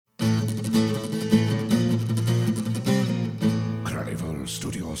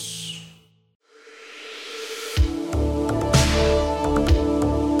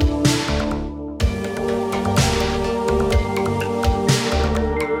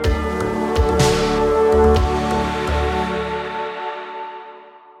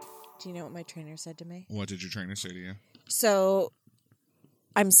my trainer said to me? What did your trainer say to you? So,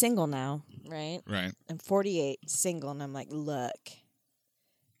 I'm single now, right? Right. I'm 48, single, and I'm like, look,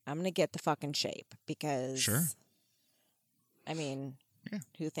 I'm going to get the fucking shape because... Sure. I mean, Yeah.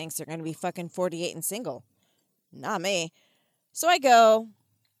 who thinks they're going to be fucking 48 and single? Not me. So I go,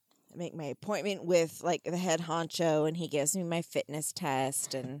 I make my appointment with, like, the head honcho, and he gives me my fitness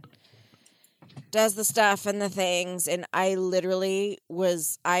test and does the stuff and the things, and I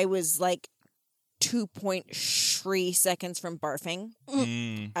was like 2.3 seconds from barfing.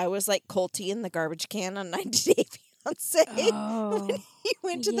 I was like Colty in the garbage can on 90 Day Fiancé when he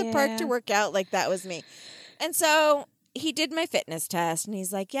went to the park to work out. Like, that was me. And so he did my fitness test, and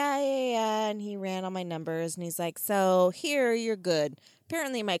he's like, yeah. And he ran all my numbers, and he's like, so here, you're good.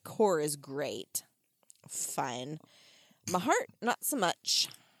 Apparently, my core is great. Fine. My heart, not so much.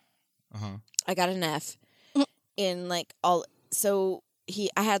 Uh-huh. I got an F in, like, all... So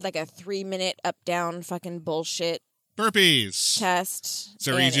I had, like, a 3-minute up-down fucking bullshit Burpees. test.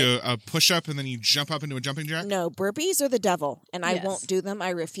 So you do a push-up and then you jump up into a jumping jack? No, burpees are the devil, and I won't do them. I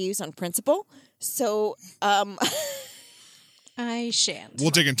refuse on principle. So, I shan't.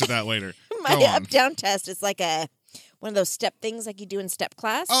 We'll dig into that later. my Go on. up-down test is like one of those step things like you do in step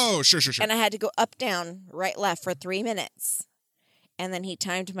class. Oh, sure. And I had to go up, down, right, left for 3 minutes. And then he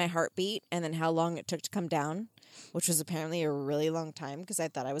timed my heartbeat and then how long it took to come down, which was apparently a really long time because I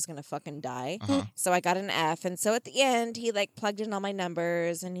thought I was going to fucking die. Uh-huh. So I got an F. And so at the end, he, like, plugged in all my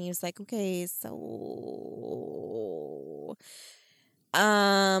numbers and he was like, okay, so...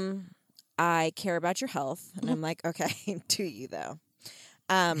 I care about your health. And I'm like, okay, do you, though?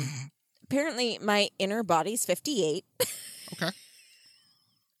 Apparently, my inner body's 58. Okay.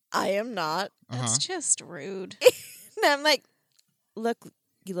 I am not. That's just rude. And I'm like, look,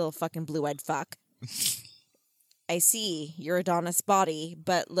 you little fucking blue-eyed fuck. I see your Adonis body,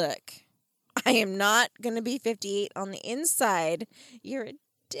 but look, I am not going to be 58 on the inside. You're a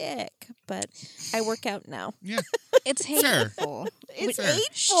dick, but I work out now. Yeah. It's hateful. It's Fair. hateful.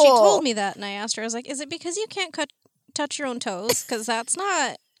 She told me that, and I asked her, I was like, is it because you can't touch your own toes? Because that's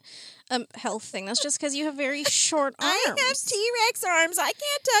not a health thing. That's just because you have very short arms. I have T-Rex arms. I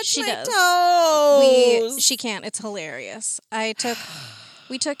can't touch She my does. toes. She can't. It's hilarious.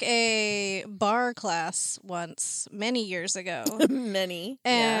 We took a bar class once, many years ago. Many.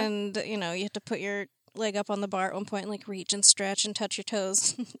 And, you know, you have to put your leg up on the bar at one point and, like, reach and stretch and touch your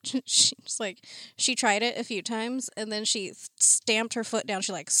toes. She tried it a few times, and then she stamped her foot down.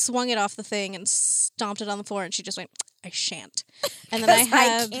 She, like, swung it off the thing and stomped it on the floor, and she just went, I shan't. And then I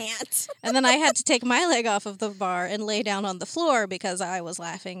can't. And then I had to take my leg off of the bar and lay down on the floor because I was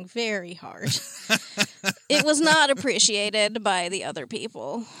laughing very hard. It was not appreciated by the other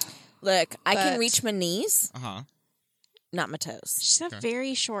people. Look, I can But- reach my knees, Uh-huh. not my toes. She's got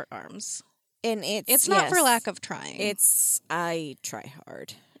very short arms. And It's not for lack of trying. I try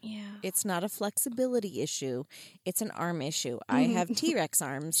hard. yeah. It's not a flexibility issue. It's an arm issue. I have T-Rex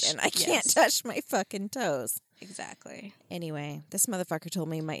arms, and I can't Yes. touch my fucking toes. Exactly. Anyway, this motherfucker told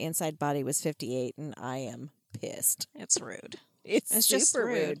me my inside body was 58, and I am pissed. It's rude. It's It's super just rude.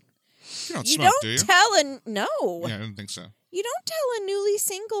 rude. You don't You smoke, don't do you? tell no. Yeah, I don't think so. You don't tell a newly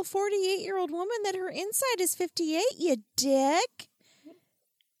single 48-year-old woman that her inside is 58, you dick.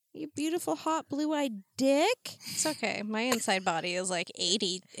 You beautiful, hot, blue-eyed dick. It's okay. My inside body is like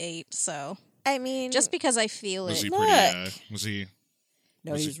 88, so I mean, just because I feel Was it, he Look. pretty, was he,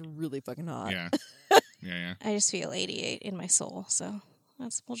 no, was he's really fucking hot. yeah. Yeah. I just feel 88 in my soul. So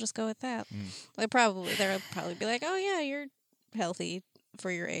we'll just go with that. Mm. They'll probably be like, oh yeah, you're healthy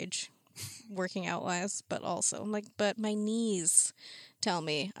for your age, working out wise, but also I'm like, but my knees tell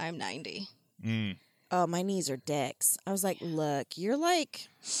me I'm 90. Mm. Oh, my knees are dicks. I was like, look, you're like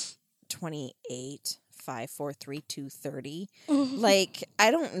 28, 5'4", 3'2", 30. Like,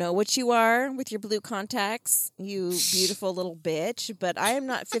 I don't know what you are with your blue contacts, you beautiful little bitch, but I am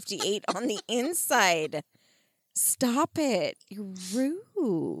not 58 on the inside. Stop it. You're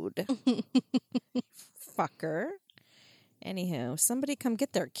rude. Fucker. Anywho, somebody come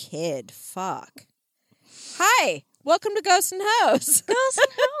get their kid. Fuck. Hi. Welcome to Ghosts and Hoes. Ghosts and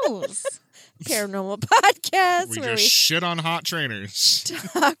Hoes. Paranormal podcast We where just we shit on hot trainers.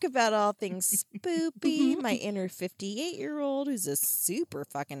 talk about all things spoopy. My inner 58-year-old who's a super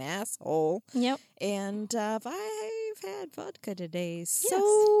fucking asshole. Yep. And I've had vodka today,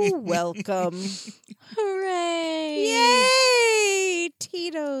 so welcome. Hooray! Yay!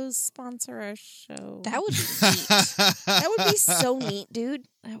 Tito's sponsor our show. That would be neat. That would be so neat, dude.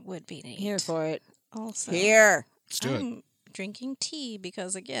 That would be neat. Here for it. Also, Here. Let's do it. I'm drinking tea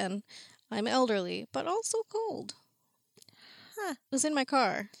because, again, I'm elderly, but also cold. Huh. It was in my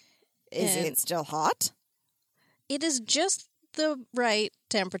car. Is And it still hot? it is just the right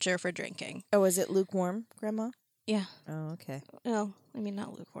temperature for drinking. Oh, is it lukewarm, Grandma? Yeah. Oh, okay. Well, I mean,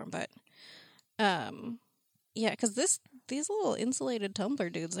 not lukewarm, but yeah, because these little insulated tumbler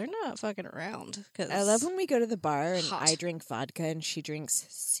dudes, they're not fucking around. Cause I love when we go to the bar and hot. I drink vodka and she drinks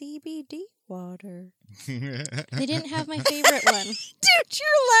CBD water. they didn't have my favorite one. Dude,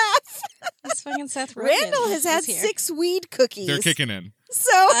 your laugh. It's fucking Seth Rogen. Randall has had is here. 6 weed cookies. They're kicking in. So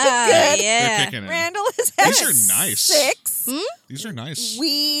Ah, good. They're yeah. kicking in. Randall has had These are nice. 6 These are nice.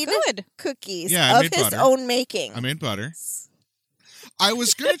 weed Good. cookies Yeah, I of made his butter. own making. I made butter. I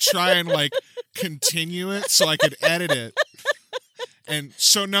was gonna try and like continue it so I could edit it, and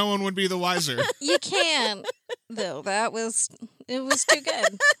so no one would be the wiser. You can, though. It was too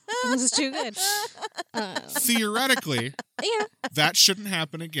good. It was too good. Theoretically, Yeah. that shouldn't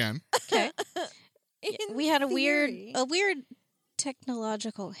happen again. Okay. In We had a theory. weird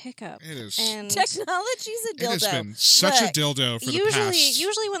technological hiccup. It is. And Technology's a It has dildo. been such a Look, dildo for the past.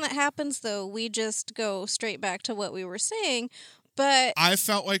 usually when that happens, though, we just go straight back to what we were saying. But I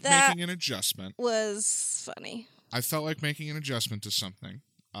felt like that- making an adjustment. was funny. I felt like making an adjustment to something,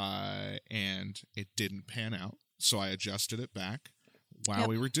 and it didn't pan out. So I adjusted it back. While Yep.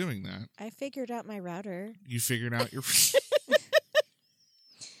 we were doing that, I figured out my router. you figured out your.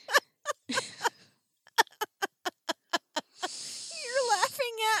 You're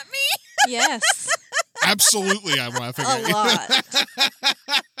laughing at me. Yes, Absolutely, I'm laughing a at you. lot.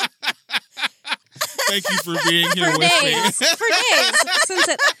 Thank you for being here For with days. me. For days.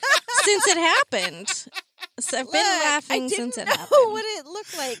 Since it happened. So I've been Look, laughing I since didn't it know happened. what it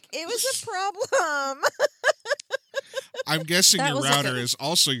looked like. It was a problem. I'm guessing That your was a router good- is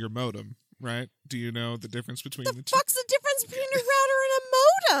also your modem, right? Do you know the difference between the two? Fuck's the difference between a router and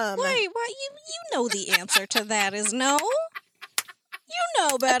a modem? Wait, what? You know the answer to that is no. You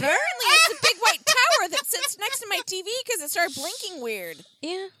know better. Apparently, it's a big white tower that sits next to my TV because it started blinking weird.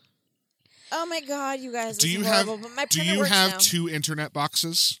 Yeah. Oh my god, you guys! Do this you is have horrible, but my Do printer you works have now. 2 internet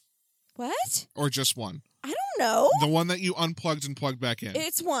boxes What? or just one? I don't know. The one that you unplugged and plugged back in.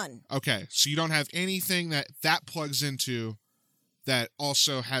 It's one. Okay, so you don't have anything that plugs into that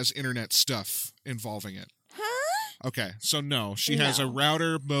also has internet stuff involving it. Huh? Okay, so no, she has a No.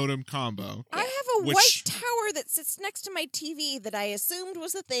 router modem combo. I have a Which- white tower that sits next to my TV that I assumed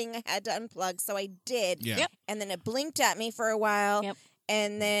was the thing I had to unplug, so I did. Yeah. Yep. And then it blinked at me for a while. Yep.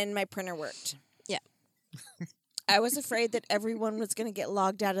 And then my printer worked. Yeah. I was afraid that everyone was going to get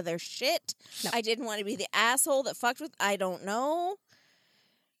logged out of their shit. No. I didn't want to be the asshole that fucked with. I don't know.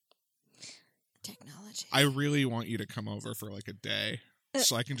 Technology. I really want you to come over for like a day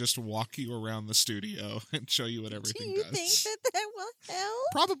so I can just walk you around the studio and show you what Do everything you does. think that will help?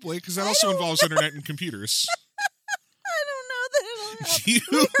 Probably, because that I also don't involves internet and computers. I don't know that it'll help. You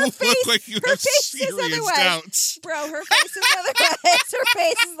Her look face- like you her have face says serious otherwise. doubts. Bro, her face is otherwise. Her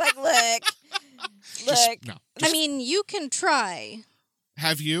face is like, look. Just- Look. no. I Just- mean, you can try.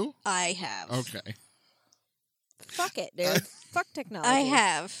 have you? I have. Okay. Fuck it, dude. Fuck technology. I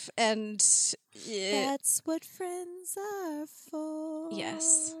have. And That's what friends are for.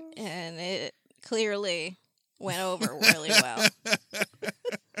 yes. And it clearly went over really well.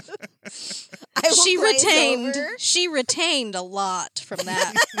 I will glaze over. She retained a lot from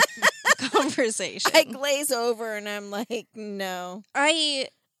that conversation. I glaze over and I'm like, no, I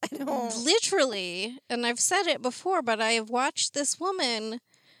I don't. literally, and I've said it before, but I have watched this woman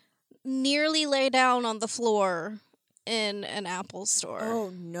nearly lay down on the floor in an Apple store. Oh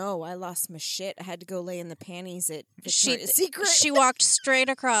no, I lost my shit. I had to go lay in the panties at She Victoria's Secret. she walked straight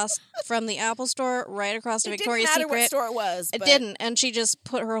across from the Apple store right across to it Victoria's didn't matter Secret. what store it was. It but didn't, and she just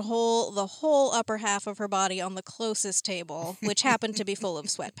put the whole upper half of her body on the closest table, which happened to be full of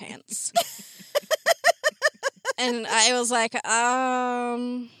sweatpants. And I was like, I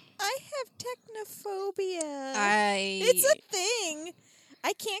have technophobia. It's a thing.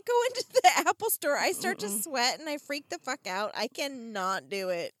 I can't go into the Apple store. I start to sweat and I freak the fuck out. I cannot do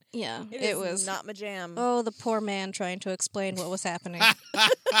it. yeah, It it is was not my jam. Oh, the poor man trying to explain what was happening.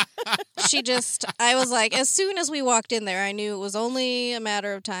 I was like, as soon as we walked in there, I knew it was only a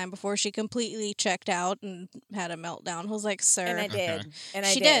matter of time before she completely checked out and had a meltdown. I was like, sir. And I did. Okay. And I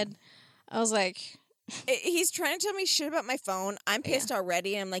she did. I was like, He's trying to tell me shit about my phone. I'm pissed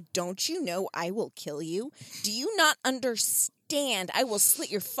already. I'm like, don't you know I will kill you? Do you not understand? I will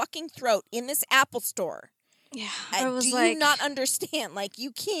slit your fucking throat in this Apple store. yeah. I was do like, you not understand? Like,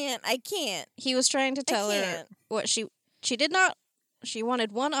 you can't. I can't. he was trying to tell her can't. what she did not. She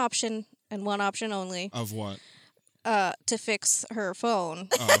wanted one option and one option only Of what? to fix her phone.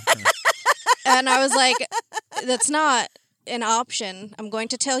 Oh, okay. And I was like, that's not an option. I'm going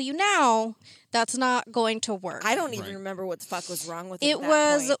to tell you now, that's not going to work. I don't even Right. remember what the fuck was wrong with it. It at that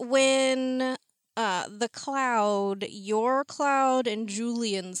was point. when the cloud, your cloud and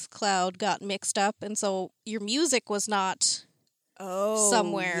Julian's cloud got mixed up, and so your music was not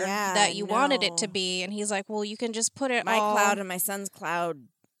somewhere that you wanted it to be. And he's like, well, you can just put it My all... cloud and my son's cloud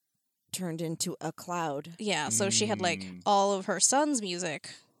turned into a cloud. Yeah, so she had like all of her son's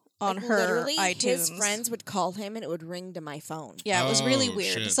music on Like, her literally, iTunes. his friends would call him and it would ring to my phone. Yeah, it was really Oh,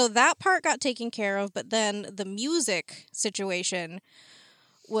 weird. shit. So that part got taken care of, but then the music situation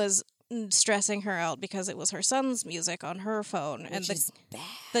was stressing her out because it was her son's music on her phone, and Which is bad.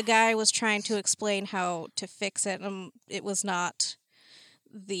 the guy was trying to explain how to fix it, and it was not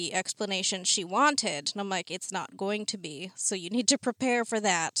the explanation she wanted. And I'm like, it's not going to be, so you need to prepare for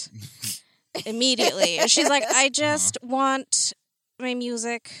that immediately. And she's like, I just want my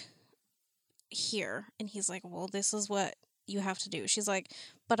music here. And he's like, well, this is what you have to do. She's like,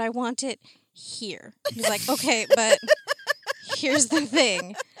 but I want it here. He's like, okay, but here's the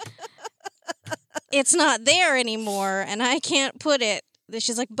thing. It's not there anymore, and I can't put it.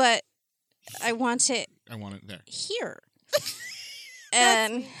 She's like, but I want it I want it there. here.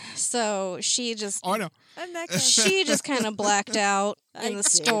 And so she just Oh, I know. I'm not gonna she just kind of blacked out I in the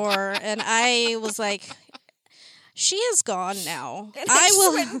did. store, and I was like, she is gone now. And I just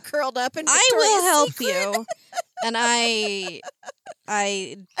will went and curled up in I will help Victoria's Secret. you. And I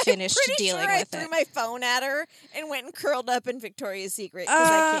finished Pretty dealing sure I with threw it. my phone at her and went and curled up in Victoria's Secret because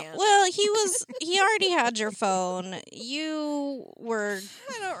I can't. Well, he already had your phone. You were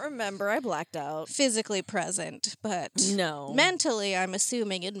I don't remember. I blacked out. physically present, but No. mentally, I'm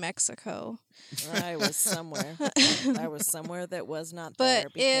assuming in Mexico. I was somewhere. I was somewhere that was not But there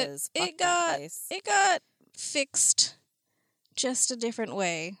because fuck it that got place. it got fixed just a different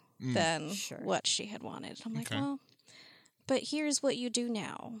way than Sure. what she had wanted. I'm like, Okay. well, but here's what you do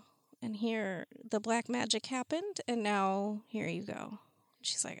now. And here the black magic happened, and now here you go.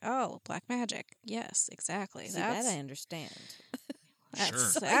 She's like, oh, black magic. Yes, exactly. See, that I understand. That's,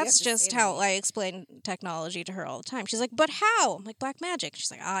 Sure. that's You have to just say how that. I explain technology to her all the time. She's like, but how? I'm like, black magic.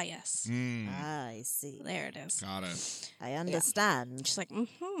 She's like, ah, yes. I see. There it is. Got it. I understand. She's like,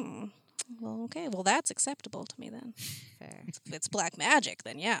 mm-hmm. Well, okay. Well, that's acceptable to me then. Fair. If it's black magic,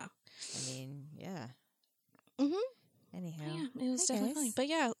 then yeah. I mean, yeah. Mhm. Anyhow. Yeah, it was Hey, definitely guys. funny. But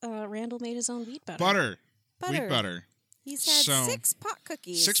yeah, Randall made his own wheat butter. Butter. Butter. Wheat butter. He's had So, 6 pot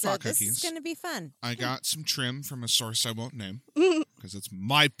cookies. six so pot this cookies. is going to be fun. I got some trim from a source I won't name because it's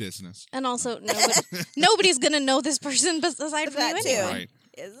my business. And also, nobody's going to know this person aside from That you too. anyway. Right.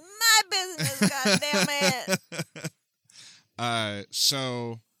 It's my business, goddammit.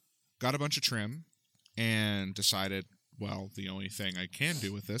 So got a bunch of trim and decided, well, the only thing I can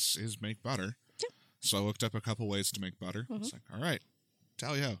do with this is make butter. Yeah. So I looked up a couple ways to make butter. It's like, all right,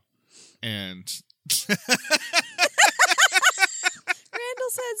 tally-ho. And Randall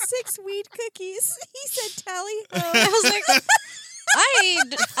said 6 wheat cookies. He said tally ho. I was like,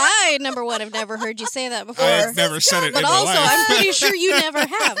 I number one, have never heard you say that before. I've never said it but in my also, life. I'm pretty sure you never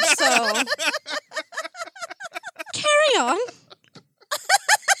have. So carry on.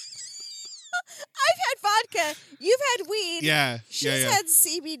 I've had vodka. You've had weed. Yeah, She's yeah. had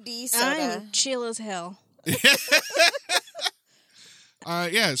CBD soda. I'm chill as hell.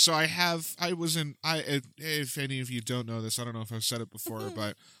 Yeah, so if any of you don't know this, I don't know if I've said it before,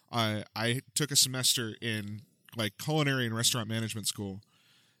 but I took a semester in like culinary and restaurant management school,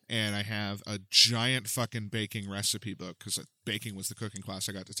 and I have a giant fucking baking recipe book because baking was the cooking class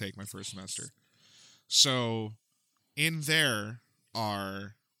I got to take my first semester. So in there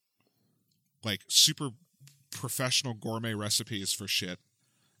are like super professional gourmet recipes for shit,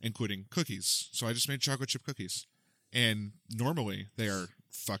 including cookies. So I just made chocolate chip cookies. And normally they are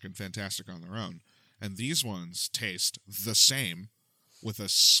fucking fantastic on their own. And these ones taste the same with a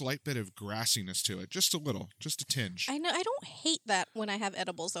slight bit of grassiness to it. Just a little. Just a tinge. I know. I don't hate that when I have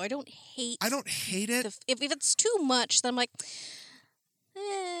edibles, though. I don't hate it. if it's too much, then I'm like,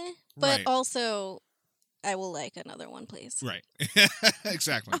 But Right. also, I will like another one, please. Right.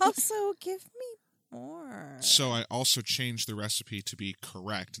 Exactly. Also, give me more. So I also changed the recipe to be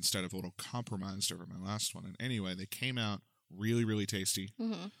correct instead of a little compromised over my last one. And anyway, they came out really, really tasty.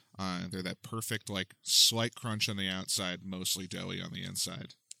 Mm-hmm. They're that perfect, like, slight crunch on the outside, mostly doughy on the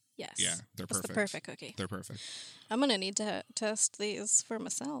inside. Yes. Yeah, they're That's perfect. the perfect cookie. They're perfect. I'm going to need to test these for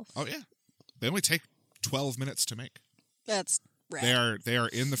myself. Oh, yeah. They only take 12 minutes to make. That's rad. They are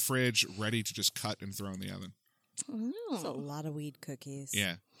in the fridge, ready to just cut and throw in the oven. That's a Oh. lot of weed cookies.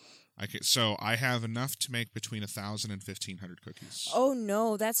 Yeah. So I have enough to make between 1,000 and 1,500 cookies. Oh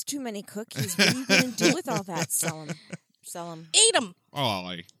no, that's too many cookies. What are you going to do with all that, Selm? Sell them. Eat them.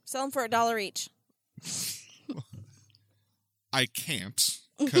 Oh, Sell them for $1 each. I can't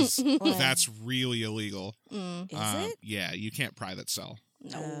because that's really illegal. Is it? Yeah, you can't private sell.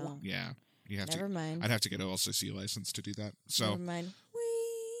 No. Oh, Yeah, you have never to. mind. I'd have to get OLCC license to do that. So, Never mind.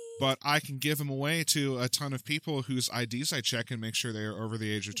 but I can give them away to a ton of people whose IDs I check and make sure they are over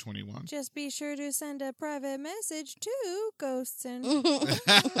the age of 21. Just be sure to send a private message to Ghosts and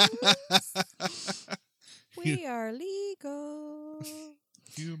We are legal.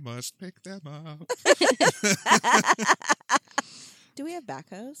 You must pick them up. Do we have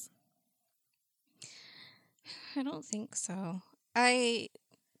backhoes? I don't think so. I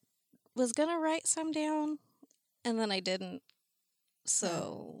was going to write some down, and then I didn't.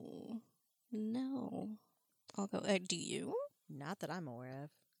 So, no. I'll go. Do you? Not that I'm aware of.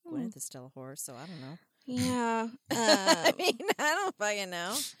 Hmm. Gwyneth is still a horse, so I don't know. Yeah. I mean, I don't fucking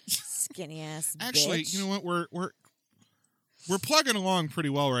know. Skinny ass Actually, bitch. you know what? We're plugging along pretty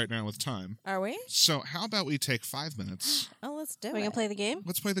well right now with time. Are we? So how about we take 5 minutes? Oh, let's do Are we it. going to play the game?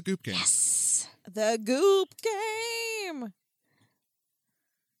 Let's play the Goop game. Yes. The Goop game.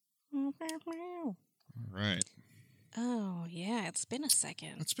 All right. Oh, yeah. It's been a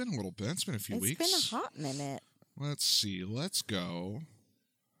second. It's been a little bit. It's been a few It's weeks. been a hot minute. Let's see. Let's go.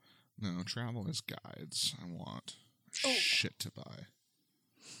 No, travel is guides. I want shit to buy.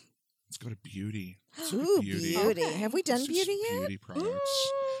 Let's go to beauty. Let's go to Ooh, beauty. Okay. Have we done Let's do beauty some yet? beauty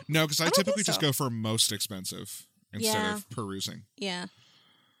products. No, because I don't typically think just so. go for most expensive instead Yeah. of perusing. Yeah.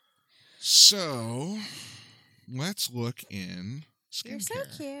 So let's look in You're skincare.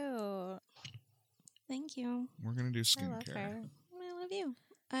 so cute. Thank you. We're gonna do I love skincare. her. I love you.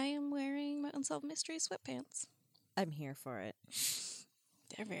 I am wearing my Unsolved Mystery sweatpants. I'm here for it.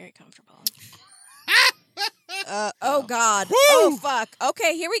 They're very comfortable. Oh, God. Woo! Oh, fuck.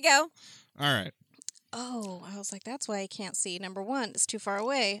 Okay, here we go. All right. Oh, I was like, that's why I can't see. Number one, it's too far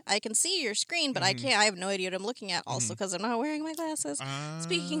away. I can see your screen, but I Mhm. can't. I have no idea what I'm looking at. Also, because I'm not wearing my glasses.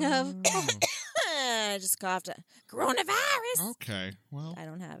 Speaking of- Oh, I just coughed. Coronavirus. okay. Well, I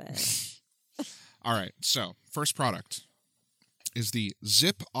don't have it. all right. So first product is the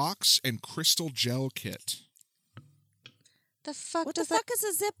Zip Ox and Crystal Gel Kit. The fuck What the does that? fuck is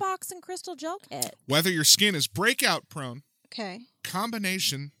a Zip Box and Crystal Gel Kit? Whether your skin is breakout prone, Okay.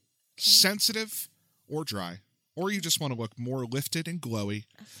 combination, sensitive, or dry, or you just want to look more lifted and glowy,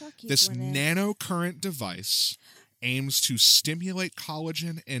 Oh, fuck you, this Gwyneth. nanocurrent device aims to stimulate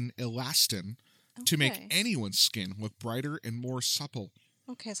collagen and elastin to make Okay. anyone's skin look brighter and more supple.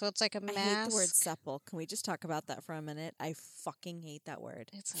 Okay, so it's like a I mask. hate the word supple. Can we just talk about that for a minute? I fucking hate that word.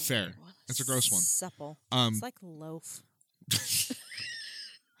 It's a Fair. weird one. It's a gross one. Supple. It's like loaf.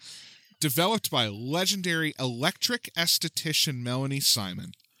 Developed by legendary electric esthetician Melanie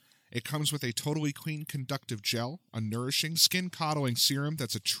Simon. It comes with a totally clean conductive gel, a nourishing skin coddling serum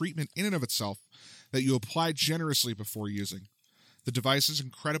that's a treatment in and of itself that you apply generously before using. The device is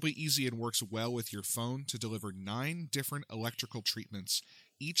incredibly easy and works well with your phone to deliver 9 different electrical treatments,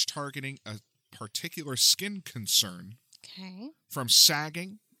 each targeting a particular skin concern, Okay. from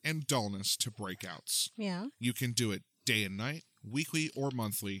sagging and dullness to breakouts. Yeah. You can do it day and night, weekly or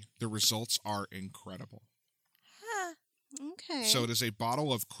monthly. The results are incredible. Huh. Okay. So it is a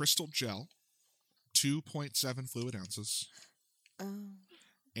bottle of crystal gel, 2.7 fluid ounces, Oh.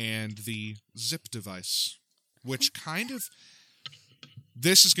 and the Zip device, which kind of...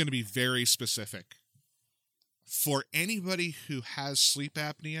 This is going to be very specific. For anybody who has sleep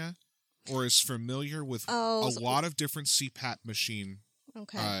apnea or is familiar with Oh, a so- lot of different CPAP machine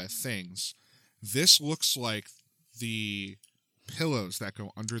Okay. things, this looks like the pillows that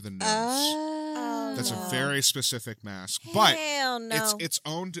go under the nose. Oh, That's no. a very specific mask, but Hell no. it's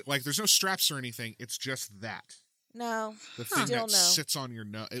owned, like there's no straps or anything. It's just that. No. The thing Still that no. sits on your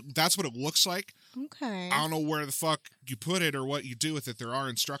nose. That's what it looks like. Okay. I don't know where the fuck you put it or what you do with it. There are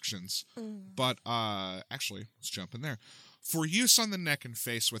instructions. But actually, let's jump in there. For use on the neck and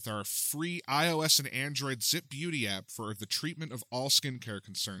face with our free iOS and Android Zip Beauty app for the treatment of all skincare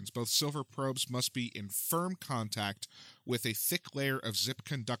concerns, both silver probes must be in firm contact with a thick layer of Zip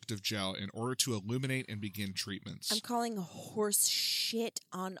conductive gel in order to illuminate and begin treatments. I'm calling horse shit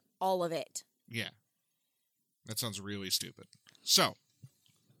on all of it. Yeah. That sounds really stupid. So,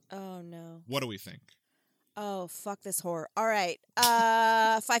 Oh no. what do we think? Oh fuck this whore. All right.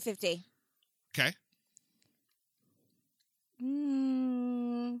 $5.50. Okay.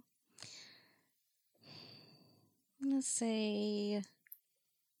 I'm gonna say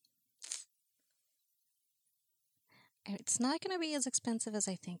it's not gonna be as expensive as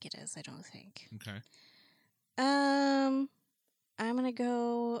I think it is. I don't think. Okay. I'm gonna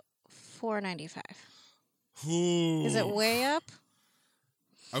go $4.95. Ooh. Is it way up?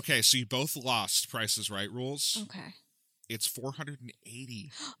 Okay, so you both lost Price is Right rules. Okay. It's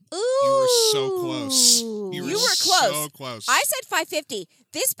 480. Ooh. You were so close. You were so close. I said 550.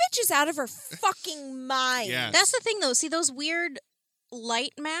 This bitch is out of her fucking mind. Yeah. That's the thing, though. See, those weird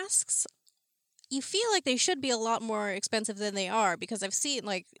light masks, you feel like they should be a lot more expensive than they are, because I've seen,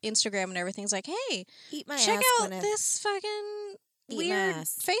 like, Instagram and everything's like, hey, Eat my check ass, out Gwyneth. this fucking Eat my weird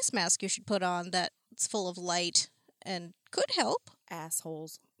ass. face mask you should put on that's full of light and could help,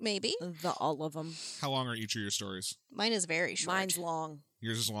 Assholes. maybe. All of them. How long are each of your stories? Mine is very short. Mine's long.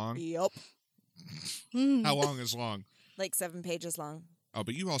 Yours is long? Yup. How long is long? Like 7 pages long. Oh,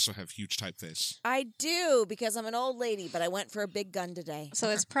 but you also have huge typeface. I do, because I'm an old lady, but I went for a big gun today. So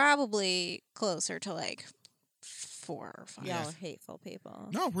it's probably closer to like 4 or 5. Y'all are hateful people.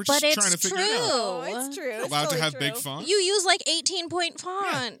 No, we're But just it's trying to figure it out. true. Oh, it's true. It's Allowed to totally have true. big font? You use like 18-point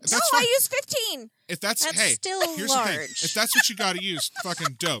font. That's No, fine. I use 15. If that's, That's hey, still here's the thing. large. If that's what you got to use,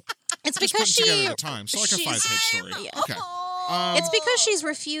 fucking dope. It's Just because put them she. together at a time. So like a she's- 5-page story. Yeah. Okay. It's because she's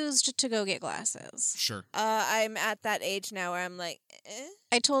refused to go get glasses. Sure. I'm at that age now where I'm like,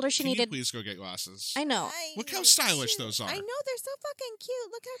 I told her she Can you needed. please go get glasses? I know. Look how stylish those are. I know, they're so fucking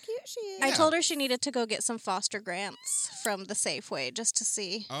cute. Look how cute she is. I Yeah. told her she needed to go get some Foster grants from the Safeway just to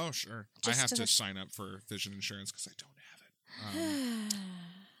see. Oh, sure. Just I have to- to sign up for vision insurance because I don't have it.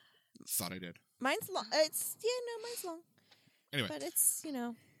 Thought I did. Mine's long. Mine's long. Anyway, But it's,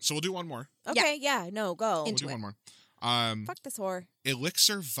 so we'll do one more. Okay, yeah, no, go. We'll Into do it. one more. Fuck this whore.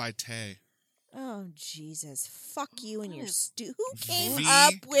 Elixir Vitae. Oh, Jesus. Fuck you and your Yes. Who came V-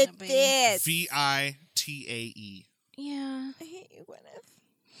 up with Gonna be- this? Vitae. Yeah. I hate you, Gwyneth.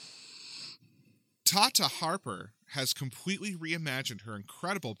 Tata Harper has completely reimagined her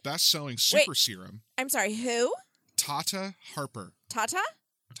incredible best-selling super serum. I'm sorry, who? Tata Harper. Tata?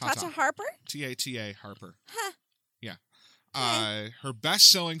 Tata Harper? Tata Harper. Huh. Yeah. Her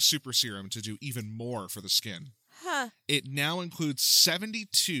best-selling super serum to do even more for the skin. Huh. It now includes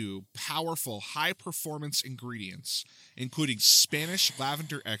 72 powerful high-performance ingredients, including Spanish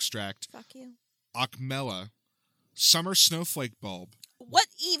lavender extract, Fuck you. acmella, summer snowflake bulb, What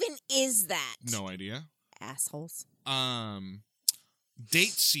even is that? no idea, Assholes.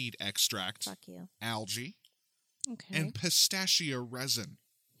 date seed extract, Fuck you. algae, Okay. and pistachio resin.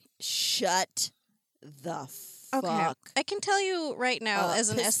 Shut the fuck. Okay. I can tell you right now, as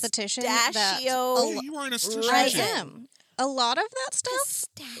an esthetician, that pistachio Oh, you are an esthetician. I resin. am. A lot of that stuff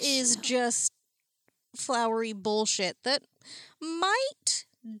is Pistachio. just flowery bullshit that might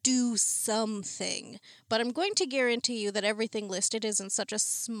do something, but I'm going to guarantee you that everything listed is in such a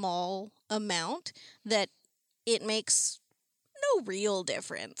small amount that it makes no real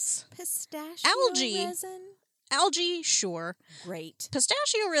difference. Pistachio Algae. resin. Algae, sure. Great.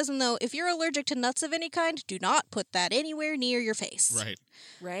 Pistachio resin, though, if you're allergic to nuts of any kind, do not put that anywhere near your face. Right.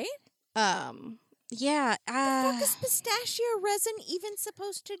 Right? Yeah. What is pistachio resin even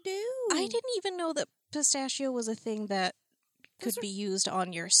supposed to do? I didn't even know that pistachio was a thing that Those could are- be used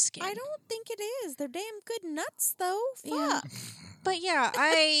on your skin. I don't think it is. They're damn good nuts, though. Yeah. Fuck. But yeah,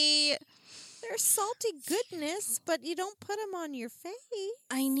 They're salty goodness, but you don't put them on your face.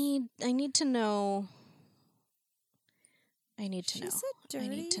 I need to know. I need to She's know. a dirty I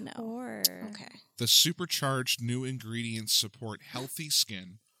need to know. whore. Okay. The supercharged new ingredients support healthy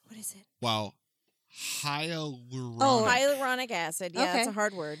skin, What is it? while hyaluronic. Oh, Hyaluronic acid. Yeah, Okay. it's a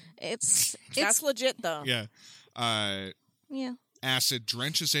hard word. It's That's legit, though. Yeah. yeah, Acid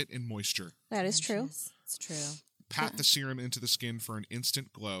drenches it in moisture. that is true. It's true. Pat the serum into the skin for an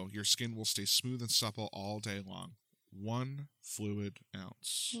instant glow. Your skin will stay smooth and supple all day long. 1 fluid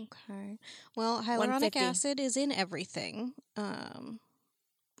ounce. Okay. Well, hyaluronic 150. acid is in everything.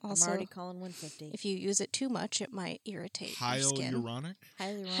 Also, I'm already calling 150. if you use it too much, it might irritate your skin. Hyaluronic?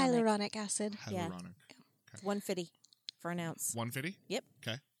 Hyaluronic acid. Yeah. Hyaluronic. 150 for an ounce. 150? Yep.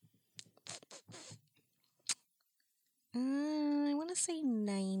 Okay. I want to say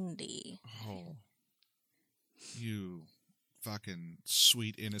 90. Oh. You fucking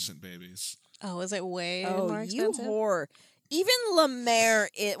sweet innocent babies. Oh, is it way Oh, more you expensive? whore. Even La Mer,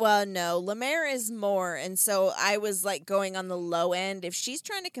 La Mer is more. And so I was like going on the low end. If she's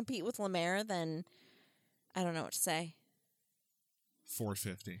trying to compete with La Mer, then I don't know what to say.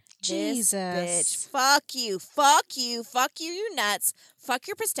 450. Jesus. This bitch. Fuck you. Fuck you. Fuck you, you nuts. Fuck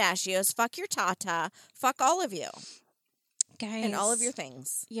your pistachios. Fuck your Tata. Fuck all of you. Guys. And all of your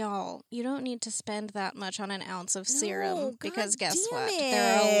things. Y'all, you don't need to spend that much on an ounce of serum No, because God guess damn what? it.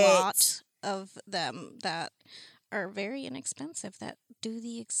 There are a lot of them that are very inexpensive that do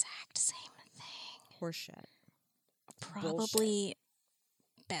the exact same thing. Horseshit. Probably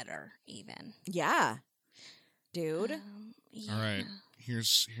better, even. Yeah. dude. Yeah. All right.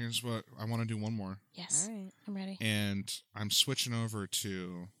 Here's what I want to do. One more. Yes. All right. I'm ready. And I'm switching over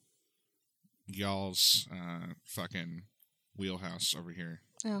to y'all's fucking wheelhouse over here.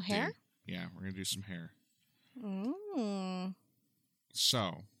 Oh, hair? Dude. Yeah, we're going to do some hair. Mm.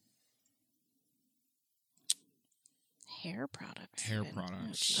 So, Hair products. Hair even.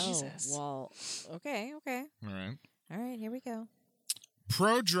 products. Oh, Oh, Jesus. well, okay. all right. All right, here we go.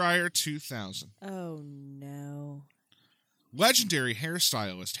 Pro Dryer 2000. Oh, no. Legendary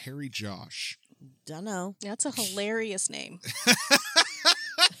hairstylist Harry Josh. Dunno. That's a hilarious name.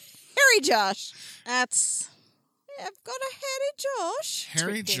 Harry Josh. That's I've got a Harry Josh.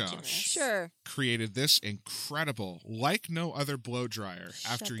 Harry ridiculous. Josh Sure. created this incredible, like no other blow dryer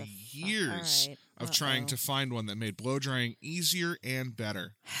Shut after the fuck- years all right. of trying Uh-oh. to find one that made blow drying easier and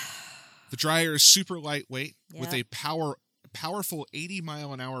better. The dryer is super lightweight with Yep. a powerful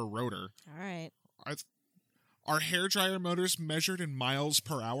 80-mile-an-hour rotor. All right. Are hair dryer motors measured in miles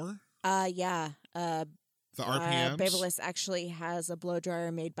per hour? Yeah. The RPMs? Babyliss actually has a blow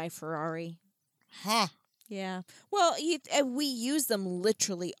dryer made by Ferrari. Huh. Yeah. Well, we use them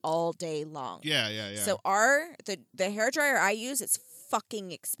literally all day long. Yeah. So the hair dryer I use, it's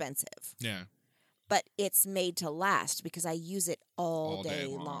fucking expensive, yeah. but it's made to last because I use it all day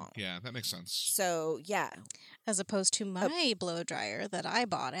long. Yeah, that makes sense. So yeah, as opposed to my blow dryer that I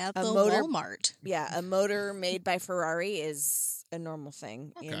bought at a the motor- Walmart. yeah, a motor made by Ferrari is a normal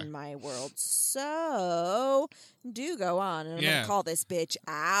thing Okay. in my world. So do go on, and I'm Yeah. gonna call this bitch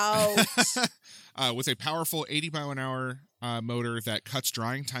out. With a powerful 80-mile-an-hour motor that cuts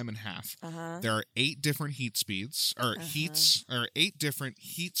drying time in half. Uh-huh. There are 8 different heat speeds, or 8 different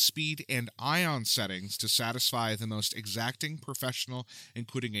heat speed and ion settings to satisfy the most exacting professional,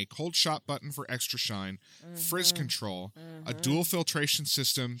 including a cold shot button for extra shine, frizz control, a dual filtration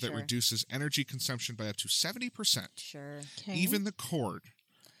system that Sure. reduces energy consumption by up to 70%. Sure. Okay. Even the cord,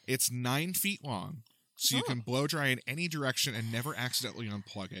 it's 9 feet long, so you can blow dry in any direction and never accidentally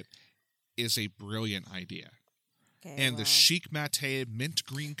unplug it, is a brilliant idea. Okay. And the well, chic matte mint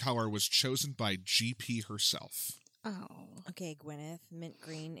green color was chosen by GP herself. Oh. okay, Gwyneth, mint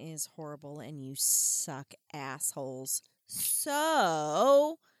green is horrible, and you suck, assholes.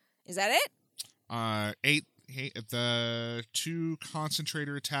 So, is that it? The 2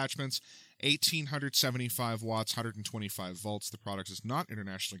 concentrator attachments, 1875 watts, 125 volts. The product is not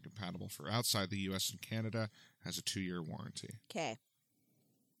internationally compatible for outside the US and Canada. Has a 2-year warranty. Okay.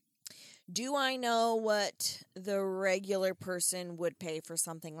 Do I know what the regular person would pay for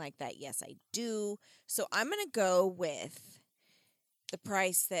something like that? Yes, I do. So I'm going to go with the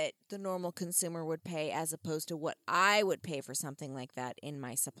price that the normal consumer would pay as opposed to what I would pay for something like that in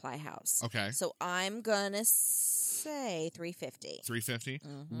my supply house. Okay. So I'm going to say $350. $350.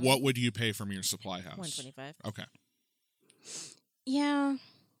 Mhm. What would you pay from your supply house? $125. Okay. Yeah.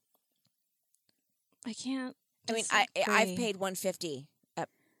 I can't. I mean, I've paid $150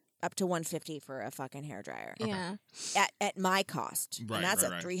 up to $150 for a fucking hairdryer. Yeah. At my cost. Right, and that's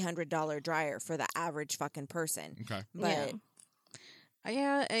right, a $300 dryer for the average fucking person. Okay. But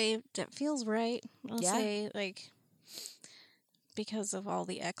That feels right. I'll Yeah. say, like, because of all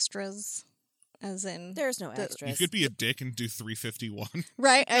the extras, as in. there's no The- extras. You could be a dick and do 351.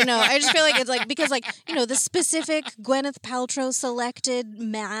 Right, I know. I just feel like it's like, because, like, you know, the specific Gwyneth Paltrow selected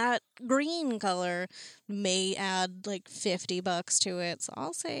matte green color may add like $50 to it. So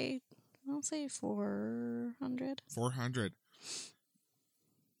I'll say 400. 400.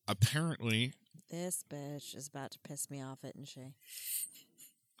 Apparently This bitch is about to piss me off, isn't she?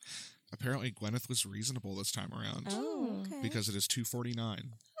 Gwyneth was reasonable this time around Oh, okay. because it is $249.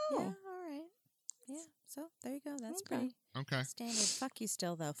 Yeah, all right. Yeah, so there you go. That's Okay. pretty Okay. standard. Fuck you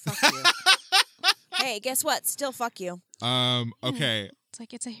still, though. Fuck you. Hey, guess what? Still fuck you. Okay. It's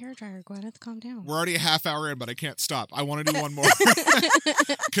like, it's a hairdryer, Gwyneth. Calm down. We're already a half hour in, but I can't stop. I want to do one more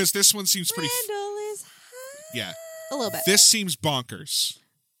because this one seems pretty. Randall is high. Yeah, A little bit. this seems bonkers.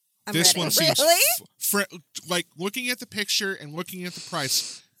 I'm This ready. one seems Really? like looking at the picture and looking at the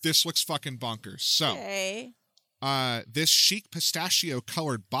price. This looks fucking bonkers. So, Okay. this chic pistachio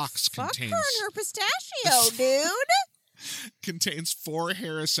colored box Fuck her contains and her pistachio, dude. contains 4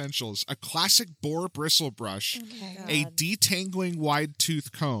 hair essentials: a classic boar bristle brush, Okay. a God. detangling wide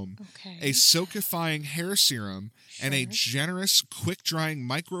tooth comb, Okay. a silkifying hair serum, and a Sure. generous, quick drying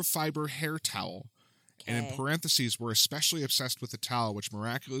microfiber hair towel. And in Okay. parentheses, we're especially obsessed with the towel, which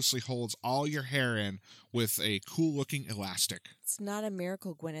miraculously holds all your hair in with a cool looking elastic. It's not a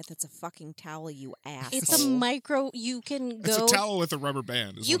miracle, Gwyneth. It's a fucking towel, you asshole. It's a micro. You can It's go. a towel with a rubber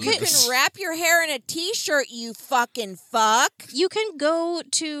band. Is You what You it is. can wrap your hair in a t-shirt, you fucking fuck. You can go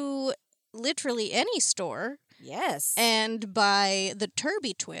to literally any store Yes. And by the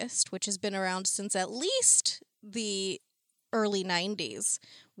Turby twist, which has been around since at least the early 90s,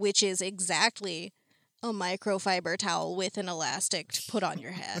 which is exactly a microfiber towel with an elastic to put on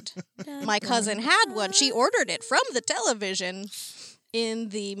your head. My cousin had one. She ordered it from the television in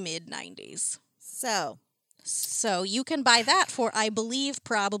the mid-90s. So you can buy that for, I believe,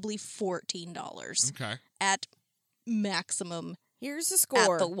 probably $14. Okay. At maximum Here's the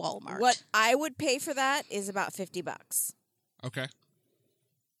score. at the Walmart. What I would pay for that is about $50. Okay.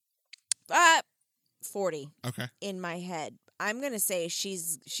 40 Okay. in my head. I'm going to say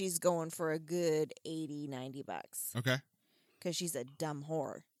she's going for a good $80-$90 Okay. because she's a dumb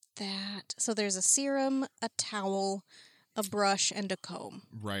whore. So there's a serum, a towel, a brush, and a comb.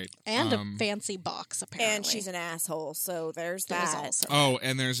 Right. And a fancy box, apparently. And she's an asshole, so there's There's that. also Oh,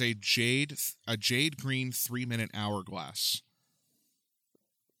 and there's a jade green 3-minute hourglass.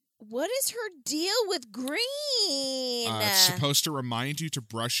 What is her deal with green? It's supposed to remind you to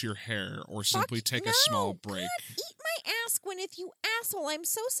brush your hair or simply take a small break. God, eat my ass, Gwyneth, you asshole. I'm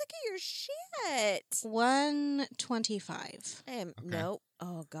so sick of your shit. $125. Nope.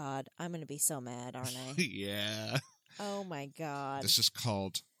 Oh, God. I'm going to be so mad, aren't I? Yeah. Oh, my God. This is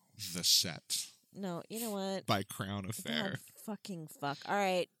called The Set No, you know what? by Crown Affair. God, fucking fuck. All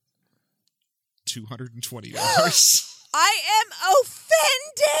right. $220. I am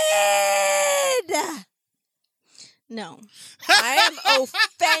offended. No. I am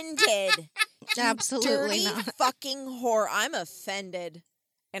offended. Absolutely Dirty not. fucking whore. I'm offended.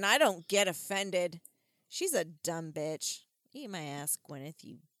 And I don't get offended. She's a dumb bitch. Eat my ass, Gwyneth,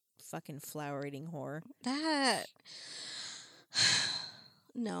 you fucking flower-eating whore. That...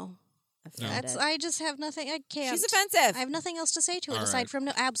 No. Offended. I just have nothing. I can't. She's offensive. I have nothing else to say to it All aside right. from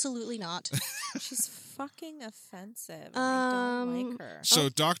no, absolutely not. She's fucking offensive. I don't like her. So,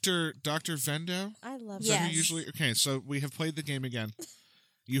 Dr. Vendo? I love Is that her. who Yes. usually... Okay, so we have played the game again.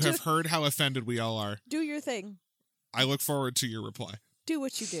 You have heard how offended we all are. Do your thing. I look forward to your reply. Do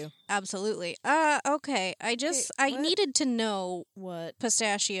what you do. Absolutely. Okay. I what? needed to know What?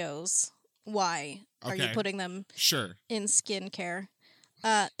 pistachios. Why are you Okay. putting them Sure. in skincare?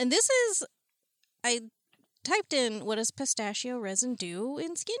 And this is, I typed in, what does pistachio resin do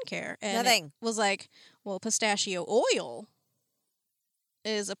in skincare? And Nothing. it was like, well, pistachio oil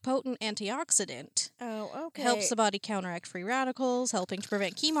is a potent antioxidant. Oh, okay. Helps the body counteract free radicals, helping to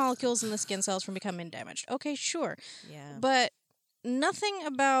prevent key molecules in the skin cells from becoming damaged. Okay, sure. Yeah. But nothing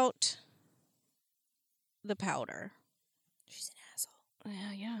about the powder. She's an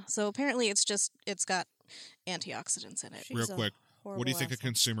asshole. Yeah. So apparently it's got antioxidants in it. She's Real a quick, what do you horrible think a asshole.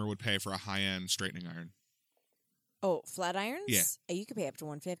 consumer would pay for a high-end straightening iron? Oh, flat irons? Yeah. You could pay up to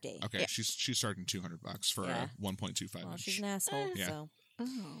 $150. Okay, Yeah. she's starting $200 for Yeah. a 1.25 Well, inch. she's an asshole, Yeah. so.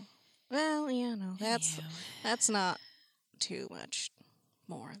 Oh. Well, yeah, no. Anyhow. That's not too much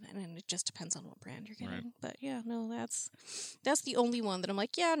more than, and it just depends on what brand you're getting. Right. But yeah, no, that's the only one that I'm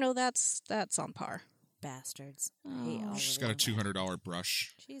like, yeah, no, that's on par. Bastards. I Oh. hate all She's of got a them. $200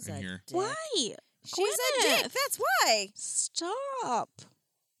 brush She's in a here. dick. Why? She's a Gwyneth. dick. That's why. Stop.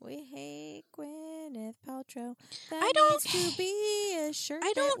 We hate Gwyneth Paltrow. That I don't needs to be a shirt I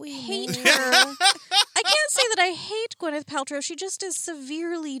that don't we hate make. her. I can't say that I hate Gwyneth Paltrow. She just is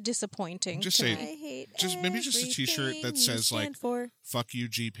severely disappointing. Just to say- me. I hate maybe just a t-shirt everything that you says, like, stand for. Fuck you,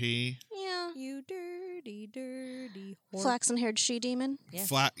 GP. Yeah. You dirty, dirty whore. Flaxen-haired she-demon. Yeah.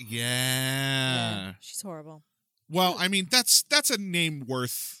 Flat. Yeah. She's horrible. Well, I mean, that's a name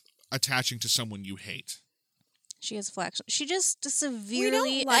worth attaching to someone you hate. She has flaxen. She just We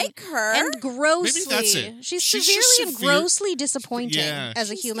severely don't like her. and grossly. Maybe that's it. She's She's severely just and severe- grossly disappointing Yeah.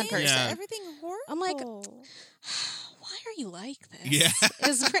 as a She human stinks. person. Yeah. Everything horrible. I'm like, why are you like this? Yeah.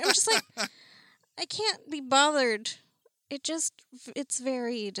 I'm just like, I can't be bothered. It's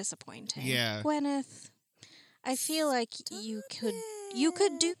very disappointing. Yeah. Gwyneth, I feel like you could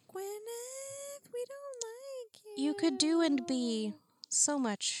do Gwyneth, we don't like you could do and be so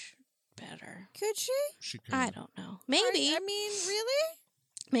much better. Could she? She could. I don't know. Maybe. I mean, really?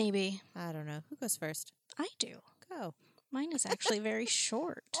 Maybe. I don't know. Who goes first? I do. Go. Mine is actually very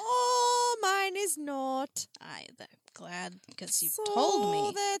short. Oh, mine is not. I'm glad because you So told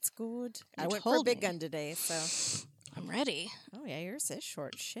me. That's good. I You went for a told big me. gun today, so. I'm ready. Oh, yeah, yours is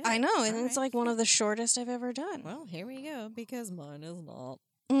short shit. I know, and All it's right. like one of the shortest I've ever done. Well, here we go, because mine is not.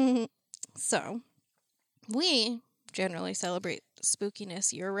 So, we generally celebrate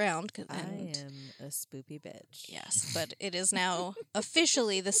spookiness year-round. I am a spoopy bitch. Yes, but it is now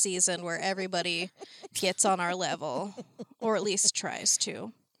officially the season where everybody gets on our level, or at least tries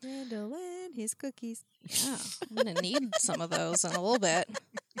to. Randall and his cookies. Yeah, I'm going to need some of those in a little bit.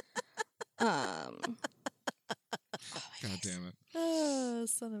 God damn it. Oh,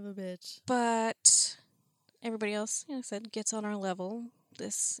 son of a bitch. But everybody else, like I said, gets on our level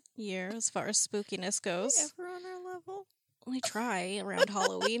this year as far as spookiness goes. Ever on our level? We try around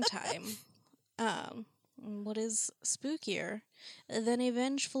Halloween time. What is spookier than a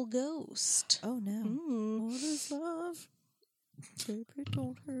vengeful ghost? Oh, no. What is love? Baby,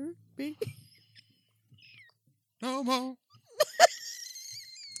 don't hurt me. No more.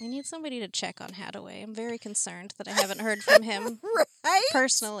 I need somebody to check on Hadaway. I'm very concerned that I haven't heard from him Right?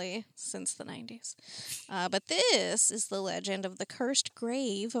 personally since the 90s. But this is the legend of the cursed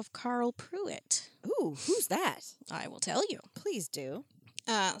grave of Carl Pruitt. Ooh, who's that? I will tell you. Please do.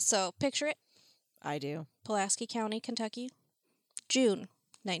 So picture it. I do. Pulaski County, Kentucky, June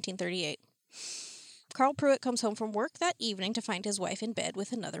 1938. Carl Pruitt comes home from work that evening to find his wife in bed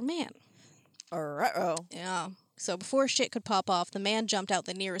with another man. Uh-oh. Yeah. So before shit could pop off, the man jumped out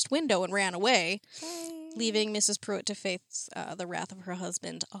the nearest window and ran away, leaving Mrs. Pruitt to face the wrath of her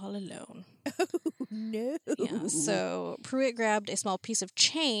husband all alone. No. Yeah. So Pruitt grabbed a small piece of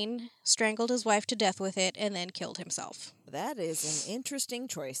chain, strangled his wife to death with it, and then killed himself. That is an interesting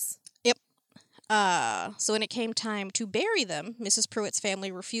choice. Yep. So when it came time to bury them, Mrs. Pruitt's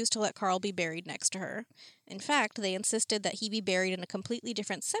family refused to let Carl be buried next to her. In fact, they insisted that he be buried in a completely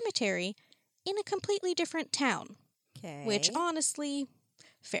different cemetery in a completely different town. Okay. Which, honestly,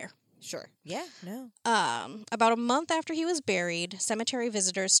 fair. Sure. Yeah, no. About a month after he was buried, cemetery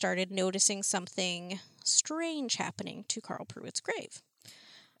visitors started noticing something strange happening to Carl Pruitt's grave.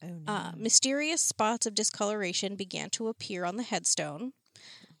 Oh, no. Mysterious spots of discoloration began to appear on the headstone.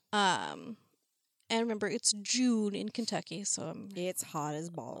 And remember, it's June in Kentucky, so It's hot as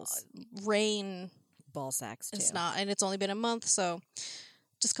balls. rain Ball sacks, too. is not, and it's only been a month, so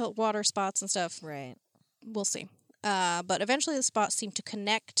just water spots and stuff. Right. We'll see. But eventually the spots seemed to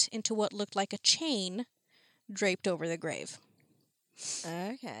connect into what looked like a chain draped over the grave.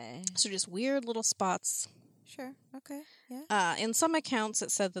 Okay. So just weird little spots. Sure. Okay. Yeah. In some accounts,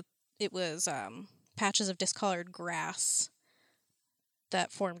 it said that it was patches of discolored grass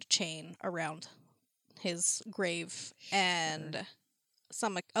that formed a chain around his grave. Sure. And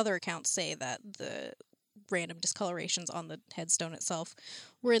some other accounts say that the random discolorations on the headstone itself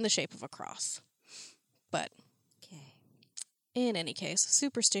were in the shape of a cross. But in any case,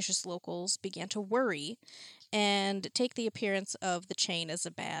 superstitious locals began to worry and take the appearance of the chain as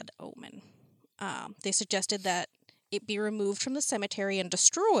a bad omen. They suggested that it be removed from the cemetery and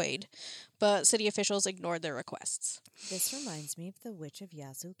destroyed, but city officials ignored their requests. This reminds me of the Witch of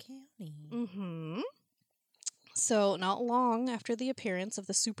Yazoo County. Mm-hmm. So, not long after the appearance of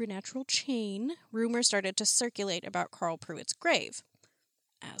the supernatural chain, rumors started to circulate about Carl Pruitt's grave.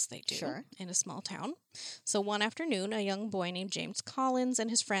 As they do in a small town. So one afternoon, a young boy named James Collins and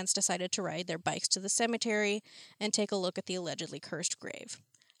his friends decided to ride their bikes to the cemetery and take a look at the allegedly cursed grave.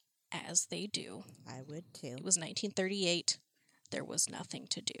 As they do. I would too. It was 1938. There was nothing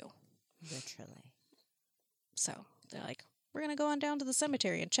to do. Literally. So they're like, we're going to go on down to the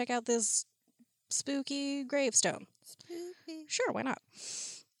cemetery and check out this spooky gravestone. Spooky. Sure, why not?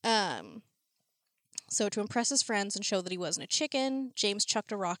 So to impress his friends and show that he wasn't a chicken, James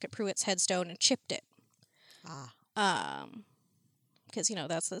chucked a rock at Pruitt's headstone and chipped it. Because,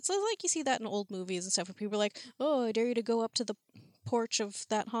 that's like you see that in old movies and stuff where people are like, oh, I dare you to go up to the porch of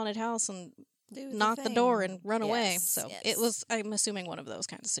that haunted house and knock the door and run away. So it was, I'm assuming, one of those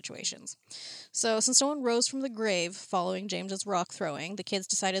kinds of situations. So since no one rose from the grave following James's rock throwing, the kids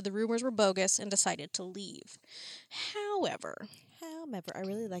decided the rumors were bogus and decided to leave. However, I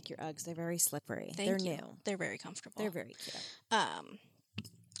really like your Uggs. They're very slippery. They're new. They're very comfortable. They're very cute.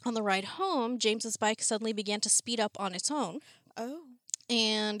 On the ride home, James's bike suddenly began to speed up on its own. Oh.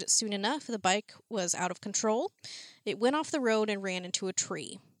 And soon enough, the bike was out of control. It went off the road and ran into a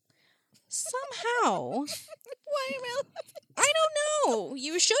tree. Somehow... Why am I laughing? I don't know.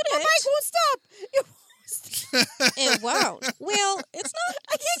 You shouldn't. My bike won't stop. It won't stop. It won't. Well, it's not...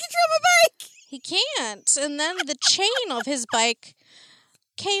 I can't control my bike. He can't. And then the chain of his bike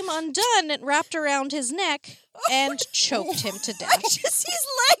came undone and wrapped around his neck and choked him to death. I just see his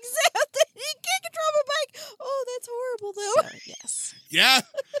legs out. He can't control my bike. Oh, that's horrible, though. So, yes. Yeah.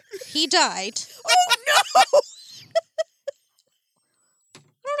 He died. Oh, no. I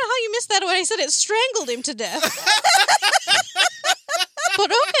don't know how you missed that when I said it strangled him to death.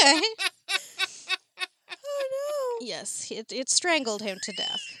 But okay. Oh, no. Yes, it strangled him to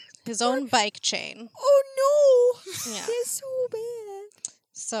death. His own bike chain. Oh, no. Yeah. It's so bad.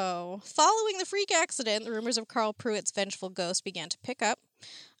 So, following the freak accident, the rumors of Carl Pruitt's vengeful ghost began to pick up.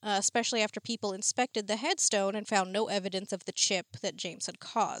 especially after people inspected the headstone and found no evidence of the chip that James had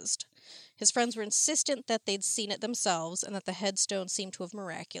caused. His friends were insistent that they'd seen it themselves and that the headstone seemed to have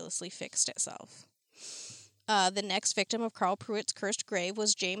miraculously fixed itself. The next victim of Carl Pruitt's cursed grave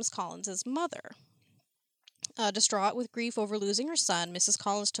was James Collins's mother. Distraught with grief over losing her son, Mrs.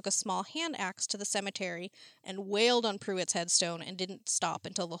 Collins took a small hand axe to the cemetery and wailed on Pruitt's headstone and didn't stop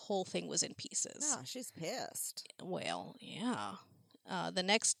until the whole thing was in pieces. Oh, she's pissed. Well, yeah. The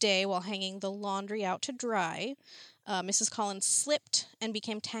next day, while hanging the laundry out to dry, Mrs. Collins slipped and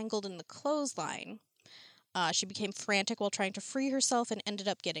became tangled in the clothesline. She became frantic while trying to free herself and ended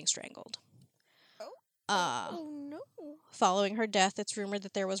up getting strangled. Oh, no. Following her death, it's rumored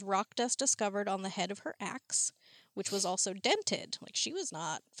that there was rock dust discovered on the head of her axe, which was also dented. Like, she was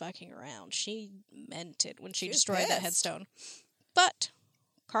not fucking around. She meant it when she destroyed that headstone. But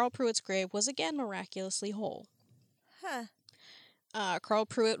Carl Pruitt's grave was again miraculously whole. Huh. Carl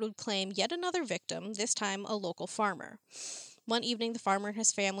Pruitt would claim yet another victim, this time a local farmer. One evening, the farmer and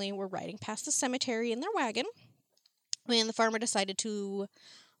his family were riding past the cemetery in their wagon when the farmer decided to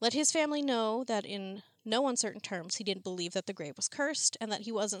let his family know that in no uncertain terms he didn't believe that the grave was cursed and that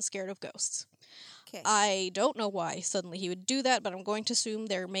he wasn't scared of ghosts. Okay. I don't know why suddenly he would do that, but I'm going to assume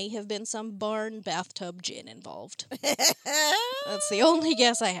there may have been some barn bathtub gin involved. That's the only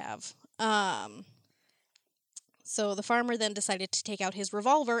guess I have. So the farmer then decided to take out his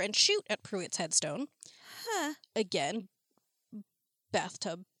revolver and shoot at Pruitt's headstone. Huh. Again,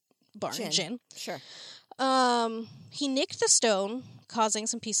 bathtub barn gin. Sure. He nicked the stone, causing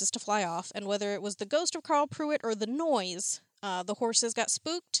some pieces to fly off, and whether it was the ghost of Carl Pruitt or the noise, the horses got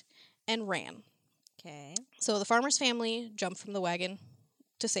spooked and ran. Okay. So the farmer's family jumped from the wagon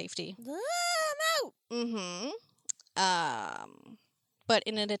to safety. I'm out. But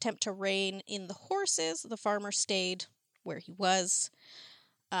in an attempt to rein in the horses, the farmer stayed where he was.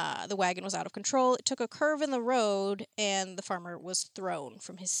 The wagon was out of control. It took a curve in the road, and the farmer was thrown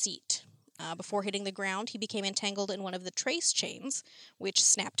from his seat. Before hitting the ground, he became entangled in one of the trace chains, which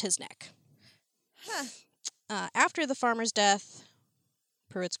snapped his neck. Huh. After the farmer's death,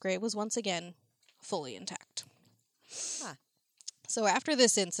 Pruitt's grave was once again fully intact. Huh. So after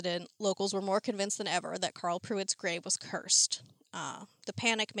this incident, locals were more convinced than ever that Carl Pruitt's grave was cursed. The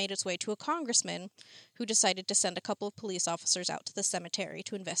panic made its way to a congressman who decided to send a couple of police officers out to the cemetery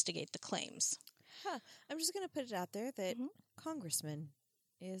to investigate the claims. Huh. I'm just going to put it out there that congressman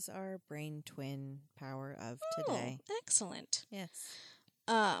is our brain twin power of today. Oh, excellent. Yes.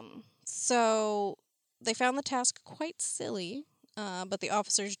 So they found the task quite silly, but the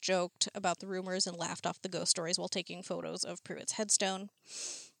officers joked about the rumors and laughed off the ghost stories while taking photos of Pruitt's headstone.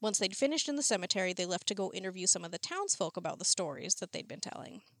 Once they'd finished in the cemetery, they left to go interview some of the townsfolk about the stories that they'd been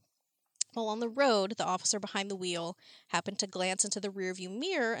telling. While on the road, the officer behind the wheel happened to glance into the rearview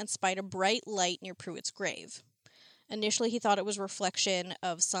mirror and spied a bright light near Pruitt's grave. Initially, he thought it was a reflection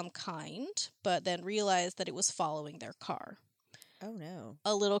of some kind, but then realized that it was following their car. Oh, no.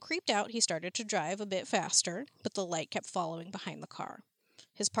 A little creeped out, he started to drive a bit faster, but the light kept following behind the car.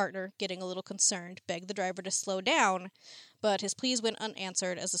 His partner, getting a little concerned, begged the driver to slow down, but his pleas went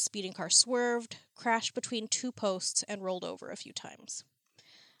unanswered as the speeding car swerved, crashed between two posts, and rolled over a few times.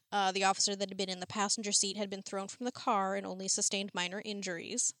 The officer that had been in the passenger seat had been thrown from the car and only sustained minor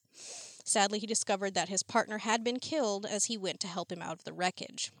injuries. Sadly, he discovered that his partner had been killed as he went to help him out of the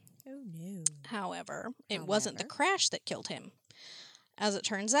wreckage. Oh, no. However, it wasn't the crash that killed him. As it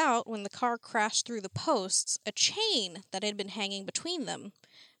turns out, when the car crashed through the posts, a chain that had been hanging between them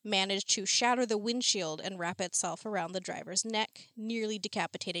managed to shatter the windshield and wrap itself around the driver's neck, nearly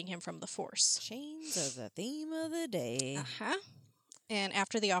decapitating him from the force. Chains are the theme of the day. Uh-huh. And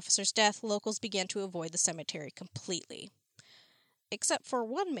after the officer's death, locals began to avoid the cemetery completely. Except for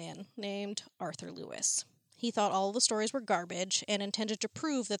one man named Arthur Lewis. He thought all the stories were garbage and intended to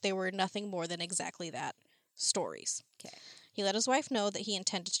prove that they were nothing more than exactly that, stories. Okay. He let his wife know that he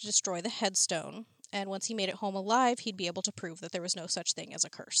intended to destroy the headstone, and once he made it home alive, he'd be able to prove that there was no such thing as a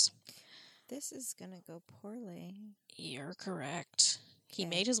curse. This is going to go poorly. You're correct. He Okay.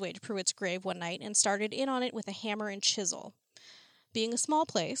 made his way to Pruitt's grave one night and started in on it with a hammer and chisel. Being a small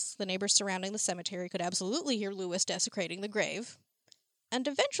place, the neighbors surrounding the cemetery could absolutely hear Lewis desecrating the grave, and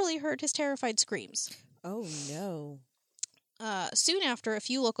eventually heard his terrified screams. Oh, no. Soon after, a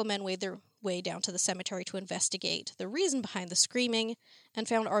few local men made their way down to the cemetery to investigate the reason behind the screaming and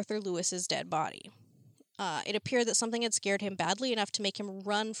found Arthur Lewis's dead body. It appeared that something had scared him badly enough to make him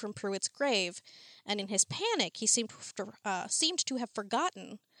run from Pruitt's grave, and in his panic, he seemed to have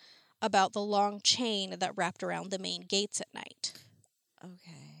forgotten about the long chain that wrapped around the main gates at night.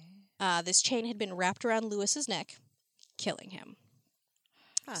 Okay. This chain had been wrapped around Lewis's neck, killing him.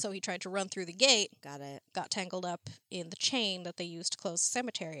 So he tried to run through the gate, Got it. got tangled up in the chain that they used to close the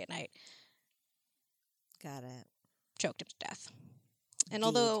cemetery at night, Got it. choked him to death. And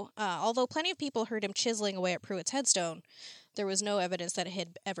Indeed. although plenty of people heard him chiseling away at Pruitt's headstone, there was no evidence that it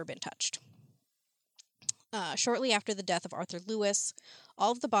had ever been touched. Shortly after the death of Arthur Lewis,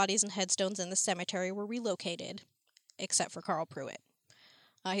 all of the bodies and headstones in the cemetery were relocated, except for Carl Pruitt.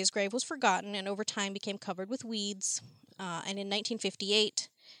 His grave was forgotten and over time became covered with weeds. And in 1958,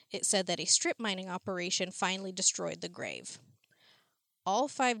 it said that a strip mining operation finally destroyed the grave. All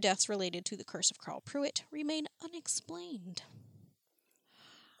 5 deaths related to the curse of Carl Pruitt remain unexplained.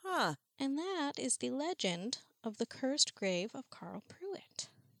 Huh. And that is the legend of the cursed grave of Carl Pruitt.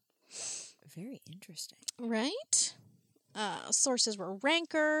 Very interesting. Right? Sources were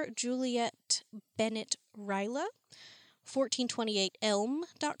Ranker, Juliet Bennett Ryla,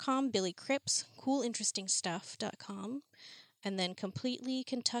 1428elm.com, Billy Cripps, coolinterestingstuff.com, and then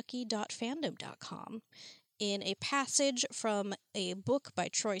completelykentucky.fandom.com in a passage from a book by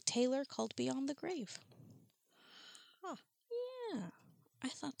Troy Taylor called Beyond the Grave. Huh. Yeah. I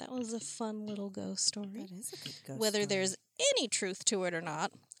thought that was a fun little ghost story. That is a good ghost Whether story. there's any truth to it or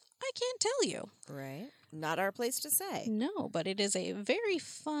not, I can't tell you. Right. Not our place to say. No, but it is a very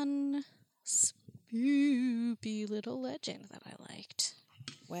fun, spooky little legend that I liked.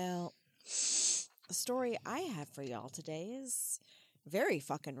 Well, the story I have for y'all today is very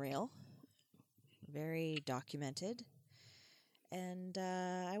fucking real. Very documented. And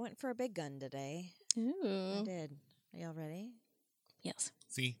I went for a big gun today. I Ooh. did. Are y'all ready? Yes.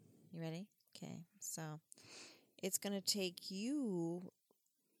 See? You ready? Okay. So it's going to take you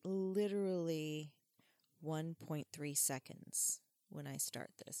literally 1.3 seconds when I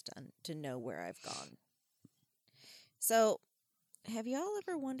start this to know where I've gone. So, have y'all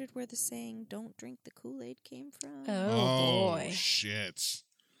ever wondered where the saying "don't drink the Kool-Aid" came from? Oh, boy. Shit.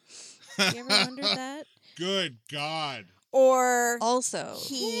 You ever wondered that? Good God. Or Also,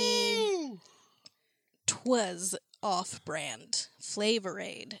 he... twas off-brand Flavor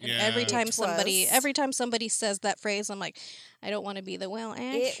Aid, and Yeah. every time It somebody was. says that phrase, I'm like, I don't want to be the It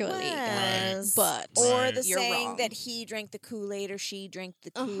actually was. but Or Right. the you're saying wrong. that he drank the Kool-Aid or she drank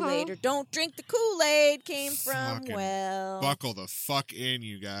the Uh-huh. Kool-Aid or don't drink the Kool-Aid came from, Fucking well, Buckle the fuck in,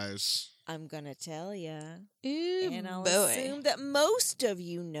 you guys. I'm going to tell ya. Ooh, And I'll boy. assume that most of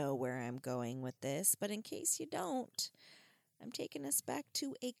you know where I'm going with this, but in case you don't, I'm taking us back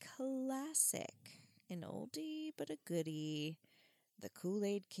to a classic. An oldie but a goodie. The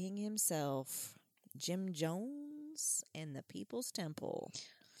Kool-Aid King himself, Jim Jones and the People's Temple.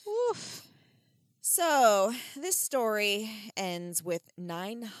 Oof. So, this story ends with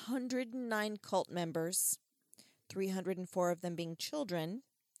 909 cult members, 304 of them being children,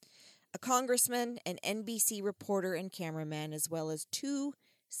 a congressman, an NBC reporter and cameraman, as well as 2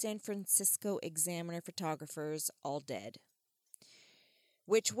 San Francisco Examiner photographers, all dead.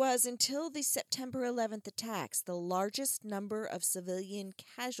 Which was, until the September 11th attacks, the largest number of civilian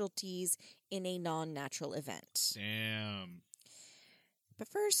casualties in a non-natural event. Damn. But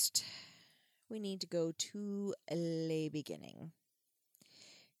first, we need to go to the beginning.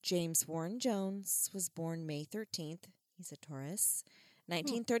 James Warren Jones was born May 13th, he's a Taurus,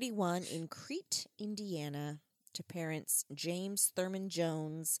 1931 in Crete, Indiana, to parents James Thurman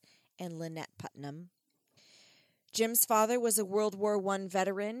Jones and Lynette Putnam. Jim's father was a World War I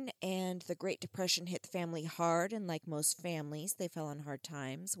veteran, and the Great Depression hit the family hard, and like most families, they fell on hard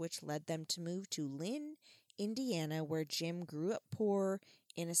times, which led them to move to Lynn, Indiana, where Jim grew up poor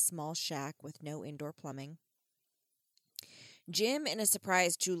in a small shack with no indoor plumbing. Jim, in a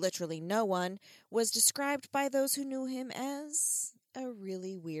surprise to literally no one, was described by those who knew him as a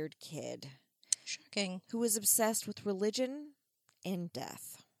really weird kid Shocking. who was obsessed with religion and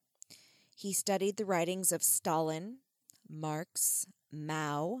death. He studied the writings of Stalin, Marx,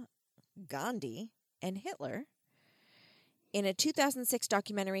 Mao, Gandhi, and Hitler. In a 2006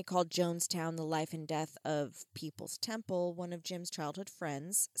 documentary called Jonestown, The Life and Death of People's Temple, one of Jim's childhood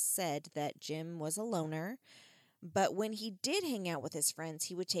friends said that Jim was a loner, but when he did hang out with his friends,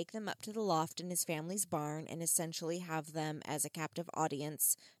 he would take them up to the loft in his family's barn and essentially have them as a captive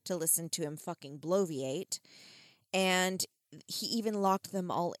audience to listen to him fucking bloviate. And he even locked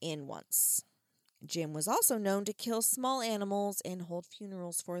them all in once. Jim was also known to kill small animals and hold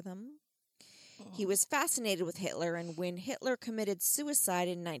funerals for them. He was fascinated with Hitler, and when Hitler committed suicide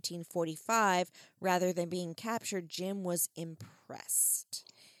in 1945, rather than being captured, Jim was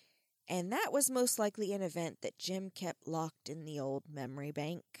impressed. And that was most likely an event that Jim kept locked in the old memory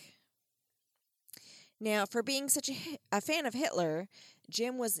bank. Now, for being such a fan of Hitler,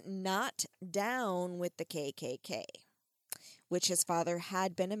 Jim was not down with the KKK. which his father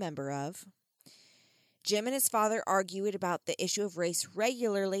had been a member of. Jim and his father argued about the issue of race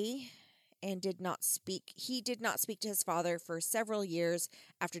regularly and he did not speak to his father for several years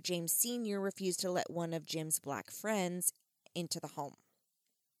after James Sr. refused to let one of Jim's black friends into the home.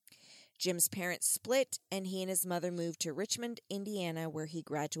 Jim's parents split, and he and his mother moved to Richmond, Indiana, where he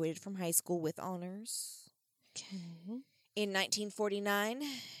graduated from high school with honors. Okay. In 1949,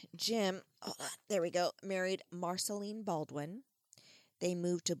 Jim, married Marceline Baldwin. They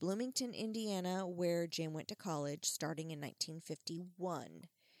moved to Bloomington, Indiana, where Jim went to college, starting in 1951.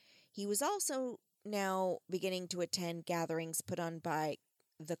 He was also now beginning to attend gatherings put on by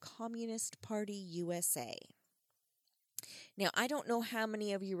the Communist Party USA. Now, I don't know how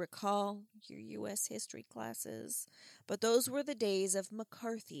many of you recall your U.S. history classes, but those were the days of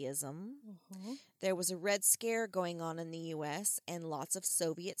McCarthyism. Mm-hmm. There was a Red Scare going on in the U.S. and lots of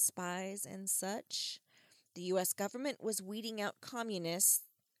Soviet spies and such. The U.S. government was weeding out communists,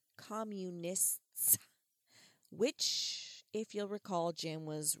 which, if you'll recall, Jim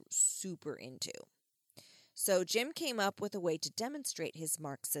was super into. So Jim came up with a way to demonstrate his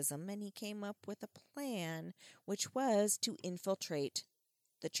Marxism, and he came up with a plan, which was to infiltrate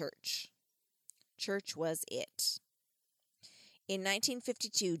the church. Church was it. In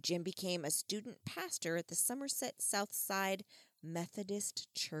 1952, Jim became a student pastor at the Somerset Southside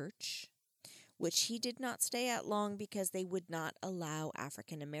Methodist Church, which he did not stay at long because they would not allow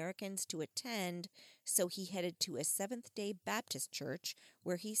African Americans to attend, so he headed to a Seventh-day Baptist church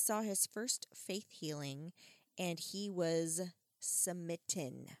where he saw his first faith healing, and he was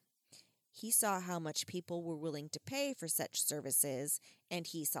smitten. He saw how much people were willing to pay for such services, and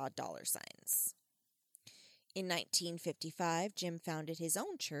he saw dollar signs. In 1955, Jim founded his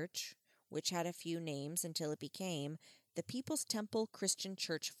own church, which had a few names until it became the People's Temple Christian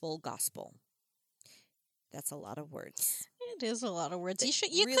Church Full Gospel. That's a lot of words. It is a lot of words. You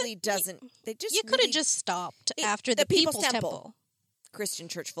could have just stopped after the People's Temple Christian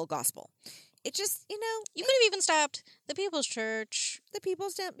Church Full Gospel. It just, you could have even stopped the People's Church, the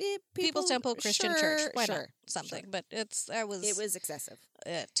People's Temple Christian Church. Why not? Something, sure. But it was excessive.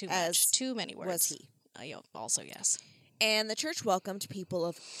 Too much, too many words. Was he? Also, yes. And the church welcomed people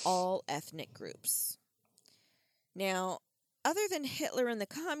of all ethnic groups. Now, other than Hitler and the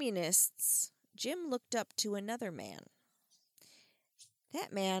communists, Jim looked up to another man.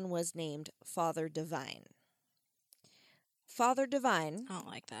 That man was named Father Divine. Father Divine, I don't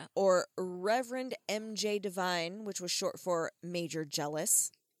like that. Or Reverend M.J. Divine, which was short for Major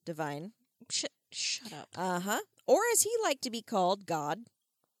Jealous Divine. Shut up. Uh-huh. Or as he liked to be called, God.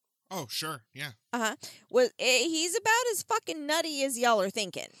 Oh, sure, yeah. Uh-huh. He's about as fucking nutty as y'all are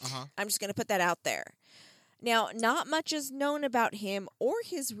thinking. Uh-huh. I'm just going to put that out there. Now, not much is known about him or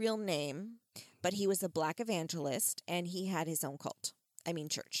his real name, but he was a black evangelist, and he had his own cult.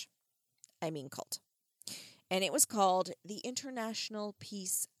 Church. Cult. And it was called the International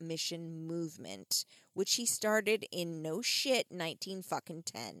Peace Mission Movement, which he started in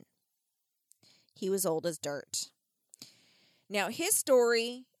 1910. He was old as dirt. Now, his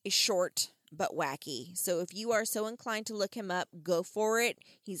story is short but wacky, so if you are so inclined to look him up, go for it.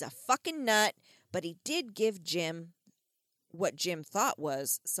 He's a fucking nut, but he did give Jim what Jim thought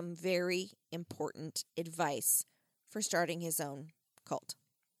was some very important advice for starting his own cult.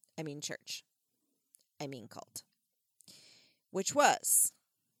 Church. Cult. Which was,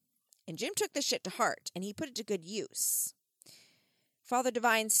 and Jim took this shit to heart, and he put it to good use. Father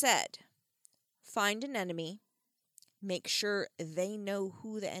Divine said, find an enemy, make sure they know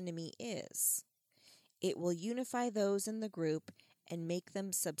who the enemy is. It will unify those in the group and make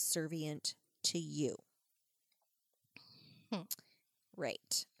them subservient to you.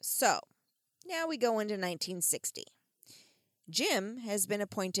 Right. So, now we go into 1960. Jim has been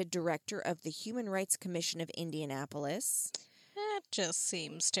appointed director of the Human Rights Commission of Indianapolis. That just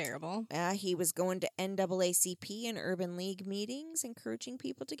seems terrible. He was going to NAACP and Urban League meetings, encouraging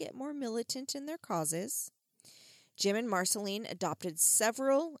people to get more militant in their causes. Jim and Marceline adopted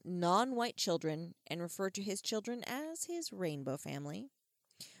several non-white children and referred to his children as his rainbow family,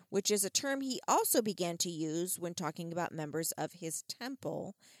 which is a term he also began to use when talking about members of his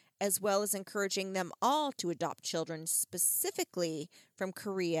temple, as well as encouraging them all to adopt children specifically from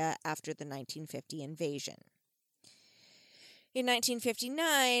Korea after the 1950 invasion. In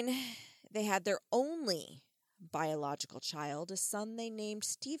 1959, they had their only biological child, a son they named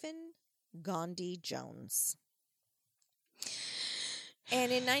Stephen Gandhi Jones.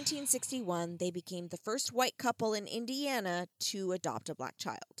 And in 1961, they became the first white couple in Indiana to adopt a black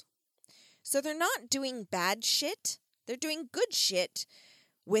child. So they're not doing bad shit, they're doing good shit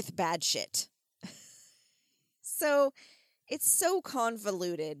with bad shit. So It's so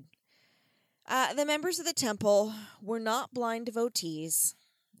convoluted. The members of the temple were not blind devotees.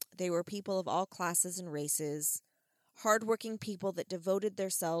 They were people of all classes and races, hardworking people that devoted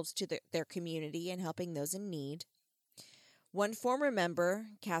themselves to their community and helping those in need. One former member,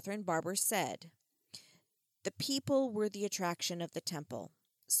 Catherine Barber, said, "The people were the attraction of the temple.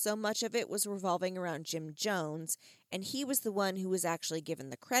 So much of it was revolving around Jim Jones, and he was the one who was actually given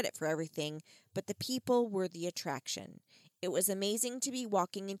the credit for everything, but the people were the attraction. It was amazing to be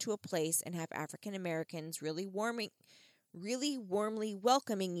walking into a place and have African Americans really warmly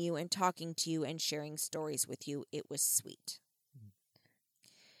welcoming you and talking to you and sharing stories with you. It was sweet."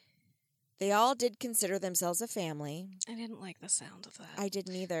 They all did consider themselves a family. I didn't like the sound of that. I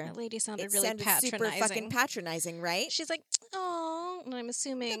didn't either. That lady sounded It really sounded patronizing. super fucking patronizing, right? She's like, "Oh," and I'm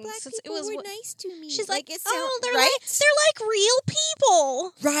assuming The black since people it was were nice to me. She's like, it "Oh, they're right? like real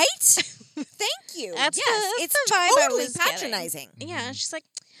people." Right? Thank you. That's yes, the it's vibe I totally was getting. patronizing. Yeah, she's like,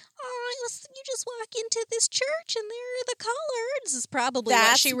 "Oh, you just walk into this church and there are the collards." Is probably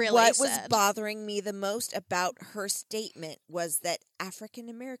That's what she really what said. was bothering me the most about her statement was that African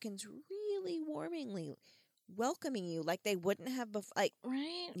Americans really warmingly welcoming you like they wouldn't have before. Like,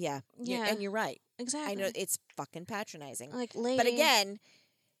 Right? yeah, Yeah. and you're right. Exactly. I know it's fucking patronizing. Like, lady. But again,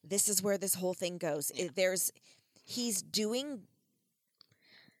 this is where this whole thing goes. He's doing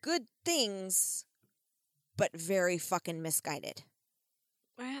good things, but very fucking misguided.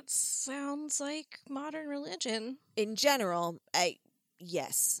 That sounds like modern religion. In general,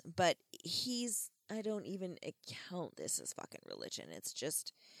 yes, but I don't even count this as fucking religion. It's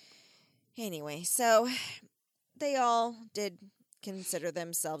just, anyway, so they all did consider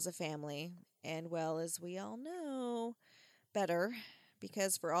themselves a family, and well, as we all know better,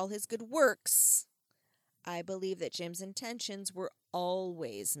 because for all his good works, I believe that Jim's intentions were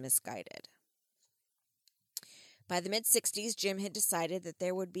always misguided. By the mid-60s, Jim had decided that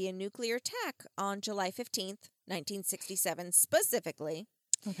there would be a nuclear attack on July 15th, 1967 specifically,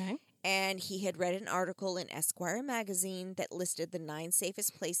 Okay. and he had read an article in Esquire magazine that listed the 9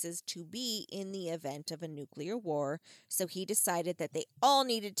 safest places to be in the event of a nuclear war, so he decided that they all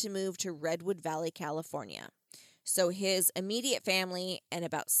needed to move to Redwood Valley, California. So his immediate family and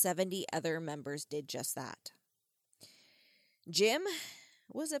about 70 other members did just that. Jim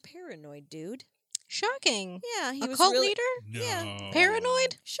was a paranoid dude. Shocking. Yeah, he A was cult really leader? No. Yeah.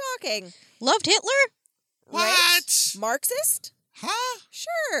 Paranoid? shocking. Loved Hitler? What? Right? Marxist? Huh?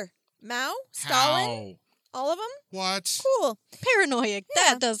 Sure. Mao? Stalin? How? All of them? What? Cool. Paranoid.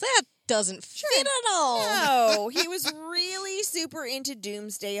 Yeah. That doesn't Sure. fit at all. No, he was really super into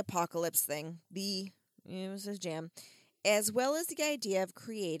doomsday apocalypse thing. It was his jam. As well as the idea of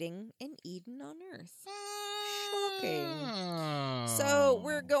creating an Eden on Earth. Shocking. So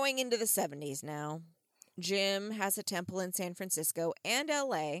we're going into the 70s now. Jim has a temple in San Francisco and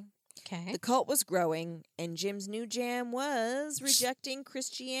LA. Okay. The cult was growing, and Jim's new jam was rejecting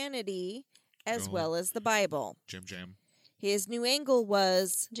Christianity as Oh. well as the Bible. Jam. His new angle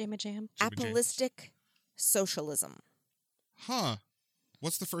was Jam. Jimmy apostolic socialism. Huh.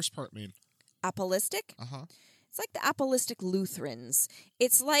 What's the first part mean? Apostolic? Uh-huh. It's like the apostolic Lutherans.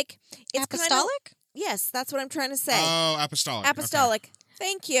 It's like it's Apostolic? Yes, that's what I'm trying to say. Oh, apostolic. Apostolic.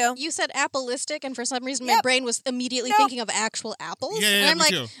 Thank you. You said apostolic, and for some reason my Yep. brain was immediately Nope. thinking of actual apples. Yeah, and I'm me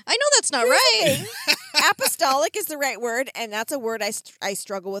like, too. I know that's not Here's right. the thing. Apostolic is the right word, and that's a word I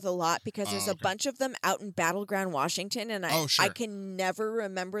struggle with a lot because there's a okay. bunch of them out in Battleground, Washington, and Oh, sure. I can never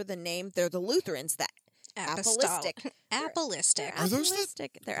remember the name. They're the Lutherans. That Apostolic. They're Are those the-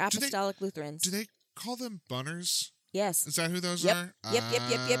 apostolic. They're apostolic Lutherans. Do they call them bunners? Yes. Is that who those Yep. are?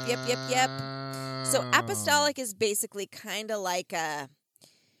 Yep. So apostolic is basically kind of like a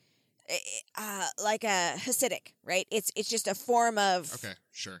Hasidic, right? It's just a form of Okay,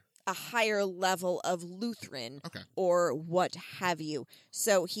 sure. a higher level of Lutheran Okay. or what have you.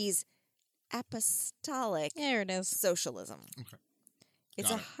 So he's apostolic There it is. socialism. Okay. It's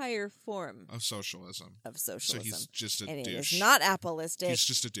Got a it. higher form Of socialism. of So socialism. he's just a and it douche. is not apostolic. He's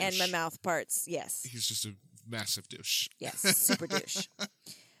just a douche. And my mouth parts. Yes. He's just a massive douche. Yes. Super douche.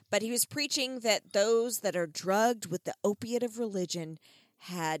 But he was preaching that those that are drugged with the opiate of religion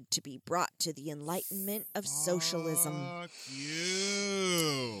had to be brought to the enlightenment of socialism. Fuck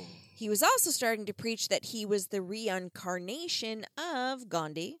you. He was also starting to preach that he was the reincarnation of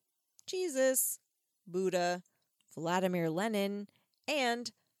Gandhi, Jesus, Buddha, Vladimir Lenin,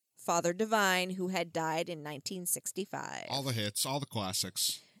 and Father Divine, who had died in 1965. All the hits, all the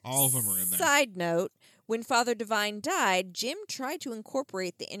classics. All of them are in there. Side note, when Father Divine died, Jim tried to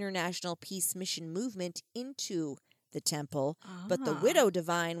incorporate the International Peace Mission movement into the temple, but the Ah. Widow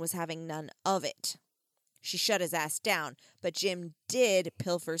Divine was having none of it. She shut his ass down, but Jim did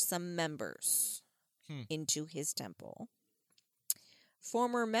pilfer some members into his temple.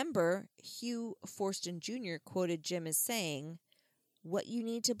 Former member Hugh Forston Jr. quoted Jim as saying, "What you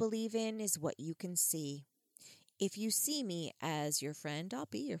need to believe in is what you can see. If you see me as your friend, I'll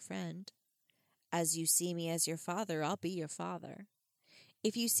be your friend. As you see me as your father, I'll be your father.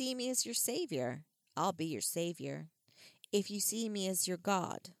 If you see me as your savior, I'll be your savior. If you see me as your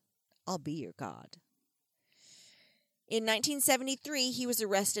God, I'll be your God." In 1973, he was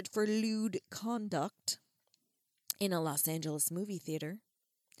arrested for lewd conduct in a Los Angeles movie theater.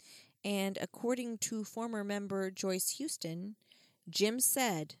 And according to former member Joyce Houston, Jim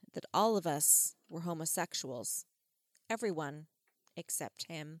said that all of us were homosexuals. Everyone except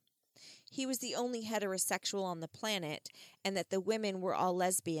him. He was the only heterosexual on the planet, and that the women were all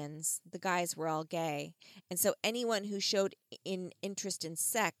lesbians, the guys were all gay, and so anyone who showed interest in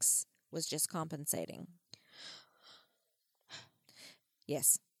sex was just compensating.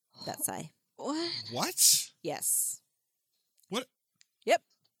 Yes, that's I. What? Yes. What? Yep.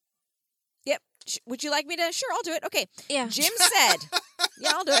 Would you like me to? Sure, I'll do it. Okay. Yeah. Jim said,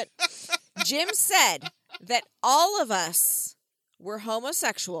 yeah, I'll do it. Jim said that all of us were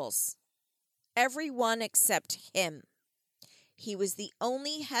homosexuals. Everyone except him. He was the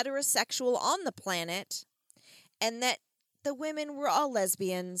only heterosexual on the planet, and that the women were all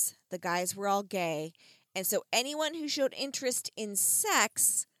lesbians, the guys were all gay, and so anyone who showed interest in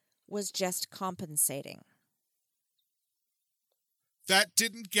sex was just compensating. That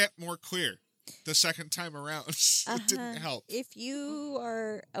didn't get more clear the second time around. It didn't help. If you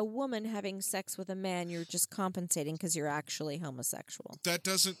are a woman having sex with a man, you're just compensating because you're actually homosexual. That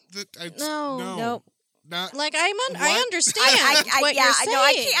doesn't... No. Nope. Not, Like I understand what yeah, you're saying. No,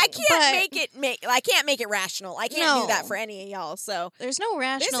 I can't make it rational. I can't do that No. for any of y'all. So There's no this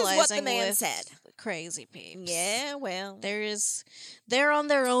rationalizing is what the man with said. crazy peeps. Yeah, well, They're on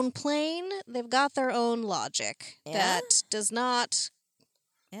their own plane. They've got their own logic Yeah. that does not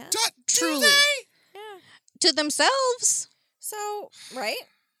yeah. truly- Do they? Yeah. to themselves. So right.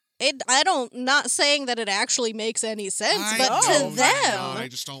 Not saying that it actually makes any sense, I but know, to I know, them, I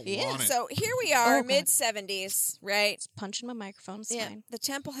just don't Yeah. want it. So here we are, Oh, God. mid-70s, right? it's punching my microphone. It's Yeah. fine. The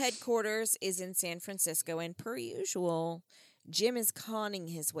temple headquarters is in San Francisco, and per usual, Jim is conning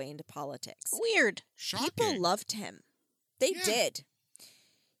his way into politics. Weird. Shocking. People loved him. They Yeah. did.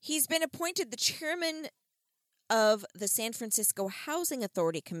 He's been appointed the chairman of the San Francisco Housing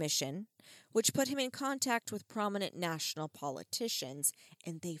Authority Commission, which put him in contact with prominent national politicians,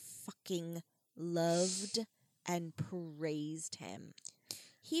 and they fucking loved and praised him.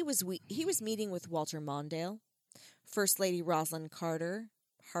 He was meeting with Walter Mondale, First Lady Rosalind Carter,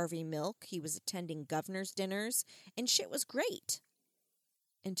 Harvey Milk. He was attending governor's dinners, and shit was great.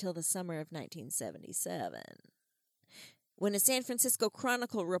 Until the summer of 1977, when a San Francisco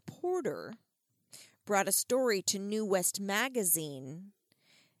Chronicle reporter brought a story to New West magazine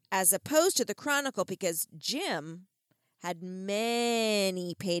as opposed to the Chronicle because Jim had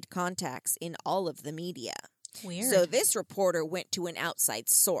many paid contacts in all of the media. Weird. So this reporter went to an outside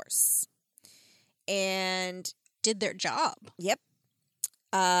source. And, did their job. yep,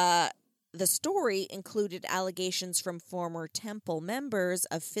 the story included allegations from former temple members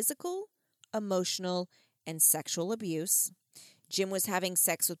of physical, emotional, and sexual abuse. Jim was having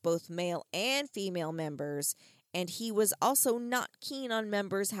sex with both male and female members, and he was also not keen on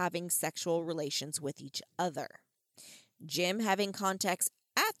members having sexual relations with each other. Jim, having contacts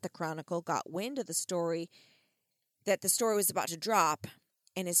at the Chronicle, got wind of the story was about to drop,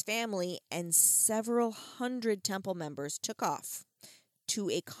 and his family and several hundred temple members took off to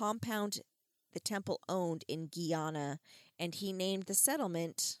a compound the temple owned in Guyana, and he named the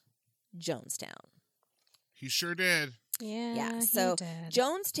settlement Jonestown. He sure did. Yeah. he so did.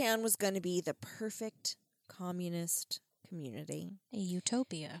 Jonestown was going to be the perfect communist community, a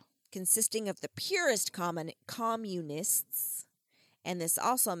utopia. consisting of the purest communists, and this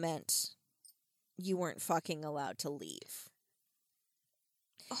also meant you weren't fucking allowed to leave.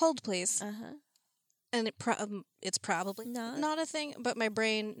 Hold, please. Uh-huh. And it's probably not a thing, but my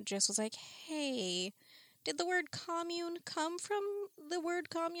brain just was like, hey, did the word commune come from the word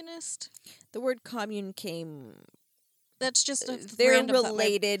communist? The word commune came... That's just a They're random thought.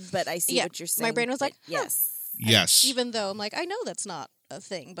 related, but I see Yeah, what you're saying. my brain was like, but huh. yes. Yes. Even though I'm like, I know that's not a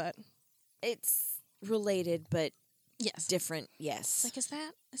thing, but It's related, but yes. different, It's yes. like, is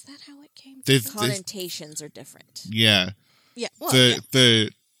that how it came They've- from? Connotations are different. Yeah. Yeah. Well, The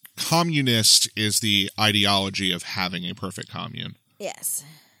communist is the ideology of having a perfect commune. Yes.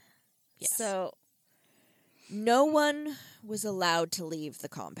 Yes. So, no one was allowed to leave the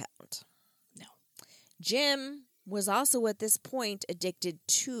compound. No. Jim was also at this point addicted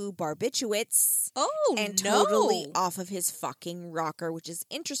to barbiturates. Oh, and no. totally off of his fucking rocker, which is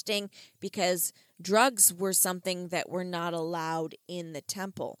interesting because drugs were something that were not allowed in the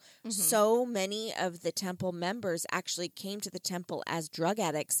temple. Mhm. So many of the temple members actually came to the temple as drug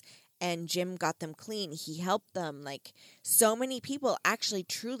addicts, and Jim got them clean. He helped them. Like, so many people actually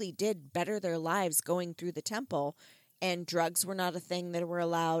truly did better their lives going through the temple, and drugs were not a thing that were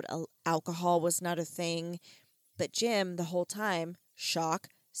allowed. Alcohol was not a thing. But Jim, the whole time, shock,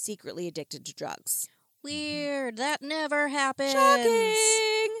 secretly addicted to drugs. Weird. That never happens.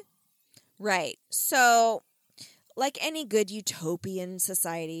 Shocking! Right. So, like any good utopian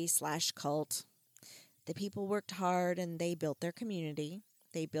society / cult, the people worked hard and they built their community.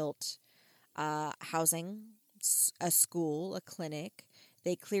 They built housing, a school, a clinic.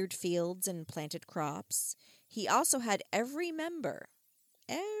 They cleared fields and planted crops. He also had every member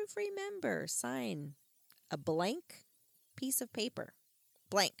sign a blank piece of paper.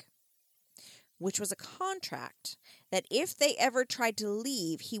 Blank. Which was a contract that if they ever tried to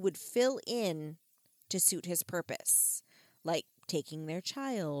leave, he would fill in to suit his purpose. Like taking their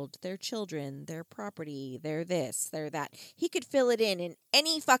child, their children, their property, their this, their that. He could fill it in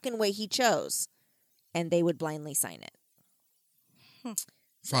any fucking way he chose, and they would blindly sign it.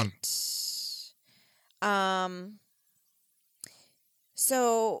 Fun.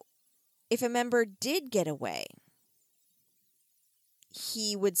 So if a member did get away,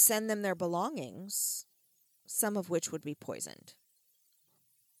 he would send them their belongings, some of which would be poisoned.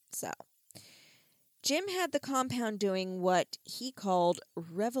 So, Jim had the compound doing what he called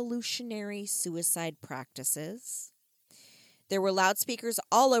revolutionary suicide practices. There were loudspeakers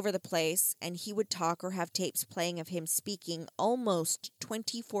all over the place, and he would talk or have tapes playing of him speaking almost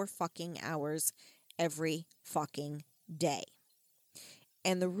 24 fucking hours every fucking day.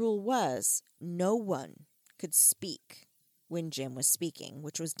 And the rule was no one could speak when Jim was speaking,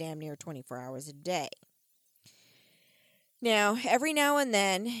 which was damn near 24 hours a day. Now, every now and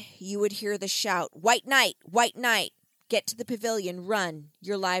then, you would hear the shout, "White Knight! White Knight! Get to the pavilion, run!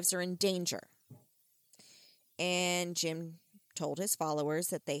 Your lives are in danger." And Jim told his followers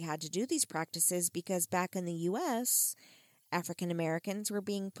that they had to do these practices because back in the U.S., African Americans were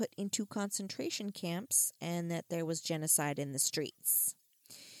being put into concentration camps and that there was genocide in the streets.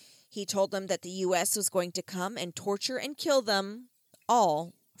 He told them that the U.S. was going to come and torture and kill them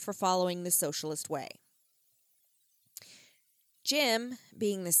all for following the socialist way. Jim,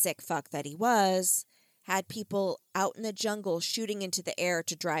 being the sick fuck that he was, had people out in the jungle shooting into the air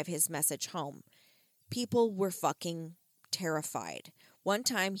to drive his message home. People were fucking terrified. One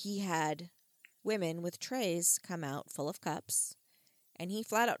time he had women with trays come out full of cups, and he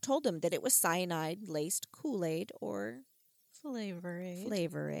flat out told them that it was cyanide-laced Kool-Aid or Flavor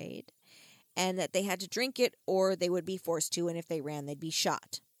Aid, and that they had to drink it or they would be forced to, and if they ran, they'd be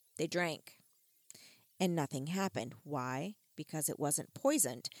shot. They drank. And nothing happened. Why? Because it wasn't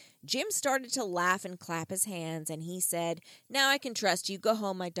poisoned. Jim started to laugh and clap his hands, and he said, "Now I can trust you. Go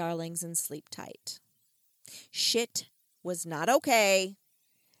home, my darlings, and sleep tight." Shit was not okay,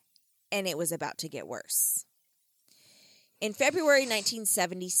 and it was about to get worse. In February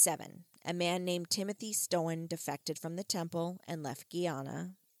 1977, a man named Timothy Stowen defected from the temple and left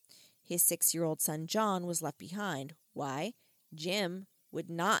Guyana. His 6-year-old son John was left behind. Why? Jim would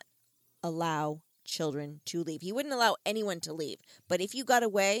not allow children to leave. He wouldn't allow anyone to leave. But if you got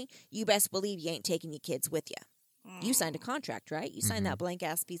away, you best believe you ain't taking your kids with you. You signed a contract, right? You signed that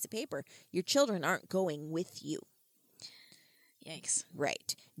blank-ass piece of paper. Your children aren't going with you. Yikes.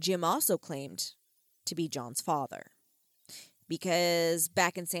 Right. Jim also claimed to be John's father. Because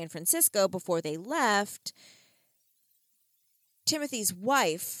back in San Francisco, before they left, Timothy's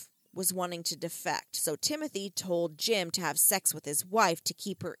wife was wanting to defect. So Timothy told Jim to have sex with his wife to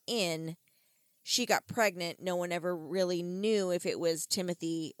keep her in. She got pregnant. No one ever really knew if it was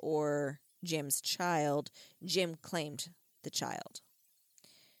Timothy or Jim's child. Jim claimed the child.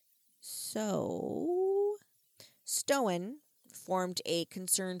 So Stowen formed a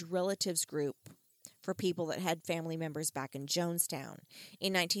concerned relatives group for people that had family members back in Jonestown.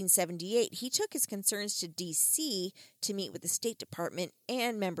 In 1978, he took his concerns to D.C. to meet with the State Department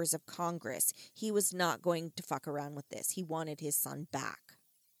and members of Congress. He was not going to fuck around with this. He wanted his son back.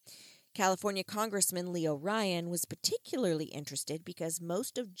 California Congressman Leo Ryan was particularly interested because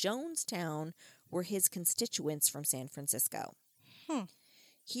most of Jonestown were his constituents from San Francisco.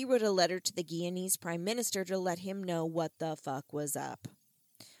 He wrote a letter to the Guyanese Prime Minister to let him know what the fuck was up.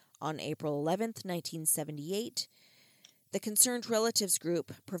 On April 11th, 1978, the Concerned Relatives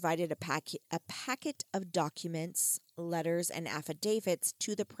Group provided a packet of documents, letters, and affidavits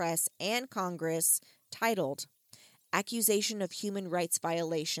to the press and Congress titled Accusation of Human Rights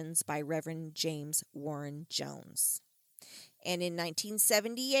Violations by Reverend James Warren Jones. And in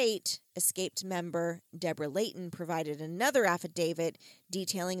 1978, escaped member Deborah Layton provided another affidavit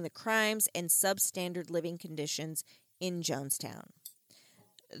detailing the crimes and substandard living conditions in Jonestown.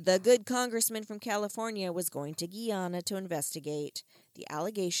 The good congressman from California was going to Guyana to investigate the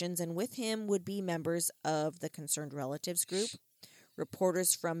allegations, and with him would be members of the Concerned Relatives group,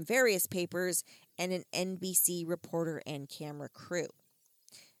 reporters from various papers, and an NBC reporter and camera crew.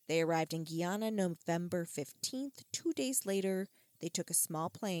 They arrived in Guyana November 15th. 2 days later, they took a small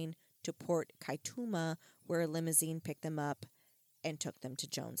plane to Port Kaituma, where a limousine picked them up and took them to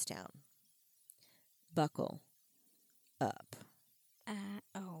Jonestown. Buckle up.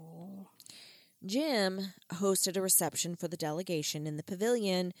 Jim hosted a reception for the delegation in the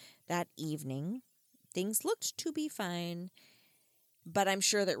pavilion that evening. Things looked to be fine, but I'm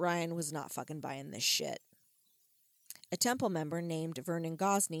sure that Ryan was not fucking buying this shit. A temple member named Vernon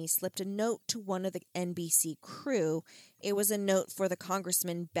Gosney slipped a note to one of the NBC crew. It was a note for the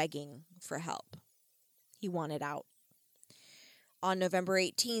congressman begging for help. He wanted out. On November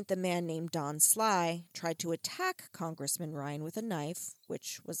 18th, a man named Don Sly tried to attack Congressman Ryan with a knife,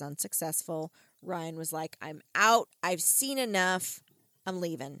 which was unsuccessful. Ryan was like, I'm out. I've seen enough. I'm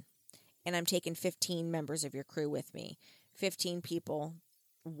leaving. And I'm taking 15 members of your crew with me. 15 people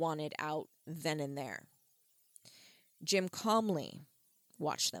wanted out then and there. Jim calmly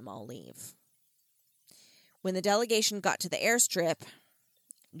watched them all leave. When the delegation got to the airstrip,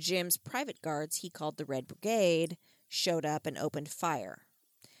 Jim's private guards, he called the Red Brigade, showed up and opened fire.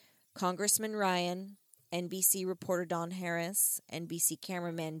 Congressman Ryan, NBC reporter Don Harris, NBC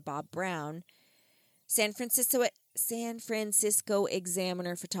cameraman Bob Brown, San Francisco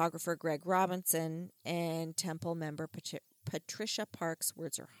Examiner photographer Greg Robinson, and Temple member Patricia Parks,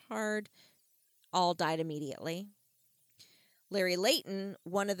 words are hard, all died immediately. Larry Layton,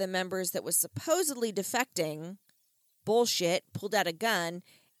 one of the members that was supposedly defecting, bullshit, pulled out a gun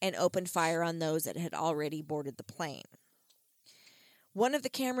and opened fire on those that had already boarded the plane. One of the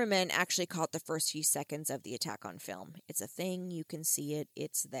cameramen actually caught the first few seconds of the attack on film. It's a thing, you can see it,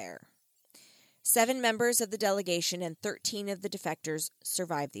 it's there. 7 members of the delegation and 13 of the defectors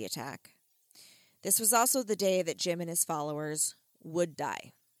survived the attack. This was also the day that Jim and his followers would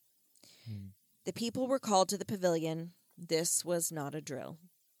die. The people were called to the pavilion. This was not a drill.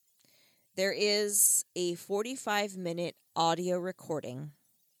 There is a 45-minute audio recording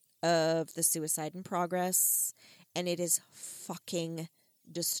of the suicide in progress, and it is fucking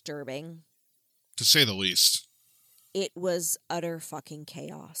disturbing. To say the least. It was utter fucking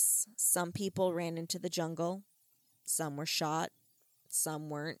chaos. Some people ran into the jungle. Some were shot. Some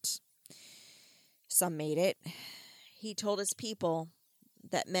weren't. Some made it. He told his people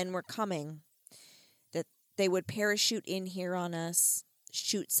that men were coming, that they would parachute in here on us,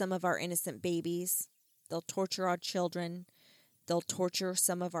 shoot some of our innocent babies. They'll torture our children. They'll torture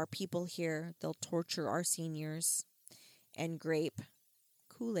some of our people here. They'll torture our seniors. And grape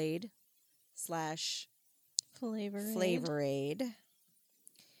Kool-Aid / Flavor-Aid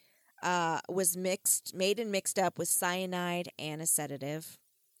was made and mixed up with cyanide and a sedative.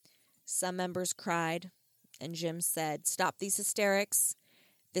 Some members cried, and Jim said, "Stop these hysterics.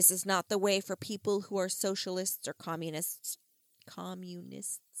 This is not the way for people who are socialists or communists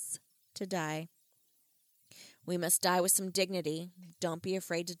to die. We must die with some dignity. Don't be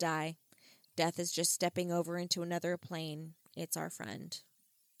afraid to die. Death is just stepping over into another plane. It's our friend."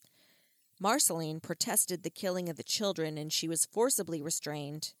 Marceline protested the killing of the children, and she was forcibly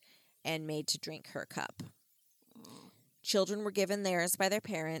restrained and made to drink her cup. Children were given theirs by their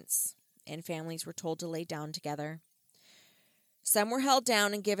parents, and families were told to lay down together. Some were held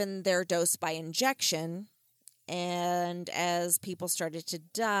down and given their dose by injection, and as people started to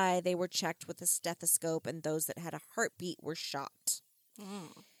die, they were checked with a stethoscope, and those that had a heartbeat were shot.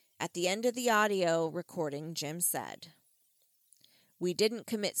 At the end of the audio recording, Jim said, "We didn't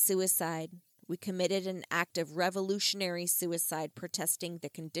commit suicide. We committed an act of revolutionary suicide protesting the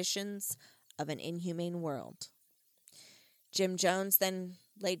conditions of an inhumane world." Jim Jones then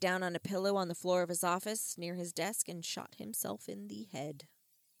laid down on a pillow on the floor of his office near his desk and shot himself in the head.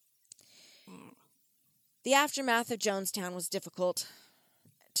 The aftermath of Jonestown was difficult,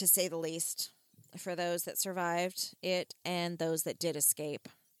 to say the least, for those that survived it and those that did escape.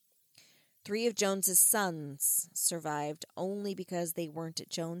 3 of Jones's sons survived only because they weren't at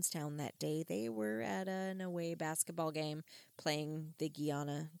Jonestown that day. They were at an away basketball game playing the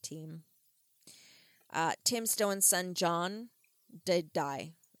Guyana team. Tim Stone's son, John, did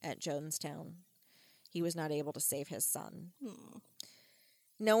die at Jonestown. He was not able to save his son.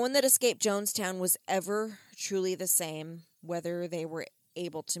 No one that escaped Jonestown was ever truly the same, whether they were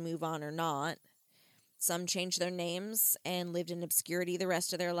able to move on or not. Some changed their names and lived in obscurity the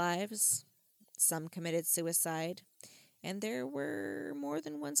rest of their lives. Some committed suicide. And there were more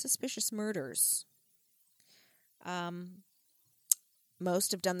than one suspicious murders.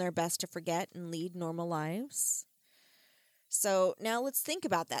 Most have done their best to forget and lead normal lives. So now let's think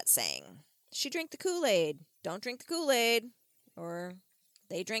about that saying. She drank the Kool-Aid. Don't drink the Kool-Aid. Or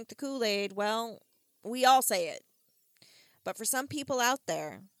they drank the Kool-Aid. Well, we all say it. But for some people out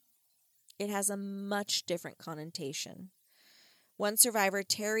there, it has a much different connotation. One survivor,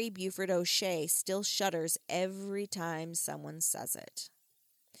 Terry Buford O'Shea, still shudders every time someone says it.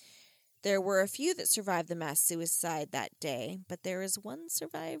 There were a few that survived the mass suicide that day, but there is one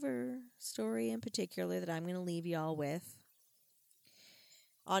survivor story in particular that I'm going to leave y'all with.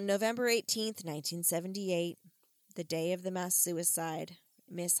 On November 18th, 1978, the day of the mass suicide,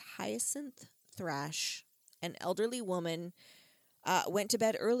 Miss Hyacinth Thrash, an elderly woman, went to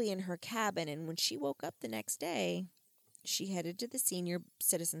bed early in her cabin, and when she woke up the next day, she headed to the senior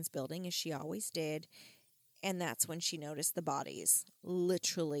citizens building, as she always did, and that's when she noticed the bodies,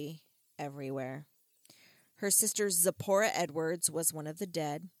 literally everywhere. Her sister Zipporah Edwards was one of the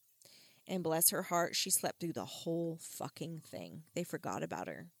dead, and bless her heart, she slept through the whole fucking thing. They forgot about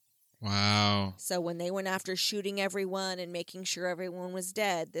her. Wow. So when they went after shooting everyone and making sure everyone was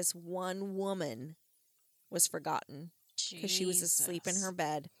dead, this one woman was forgotten because she was asleep in her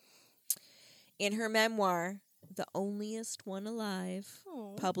bed. In her memoir, The Onlyest One Alive,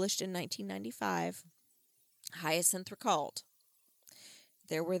 published in 1995, Hyacinth recalled,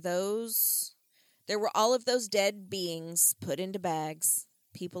 There were all of those dead beings put into bags,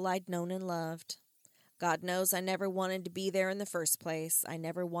 people I'd known and loved. God knows I never wanted to be there in the first place. I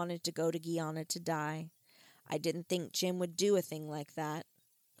never wanted to go to Guyana to die. I didn't think Jim would do a thing like that.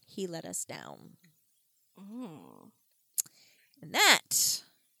 He let us down. And that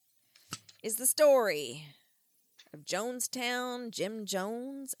is the story of Jonestown, Jim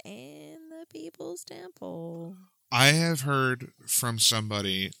Jones, and the People's Temple. I have heard from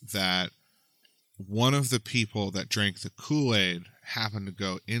somebody that one of the people that drank the Kool-Aid happened to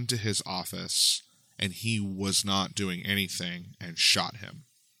go into his office and he was not doing anything and shot him.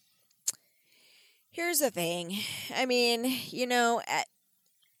 Here's the thing. I mean,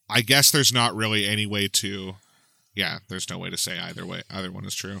 I guess there's not really any way to... Yeah, there's no way to say either way. Either one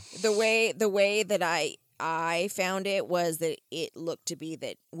is true. The way that I found it was that it looked to be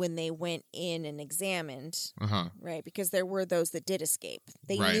that when they went in and examined, right, because there were those that did escape.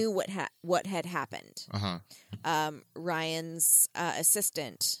 They knew what had happened. Ryan's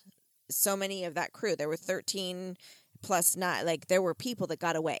assistant, so many of that crew, there were 13 plus 9, like there were people that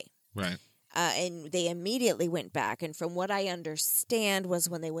got away. Right. And they immediately went back. And from what I understand was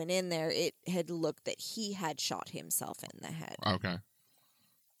when they went in there, it had looked that he had shot himself in the head. Okay.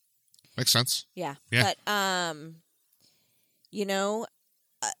 Makes sense. Yeah. But,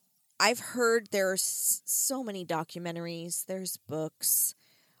 I've heard there's so many documentaries. There's books.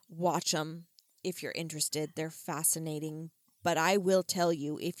 Watch them if you're interested. They're fascinating. But I will tell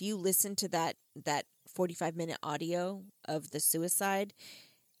you, if you listen to that 45-minute audio of the suicide,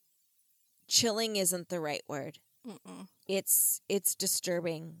 chilling isn't the right word. It's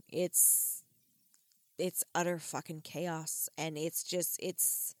disturbing. It's utter fucking chaos. And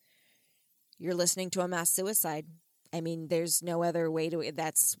you're listening to a mass suicide. I mean, there's no other way to...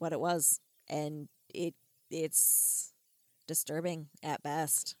 That's what it was. And it's disturbing at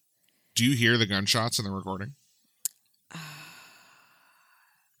best. Do you hear the gunshots in the recording?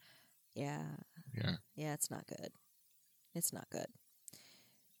 Yeah. Yeah. Yeah, it's not good. It's not good.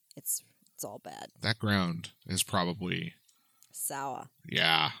 It's all bad. That ground is probably... Sour.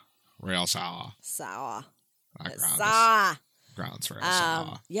 Yeah. Real sour. Sour. That ground sour. Ground's very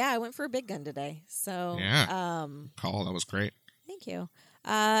sour. Yeah, I went for a big gun today. So, yeah. Call, that was great. Thank you.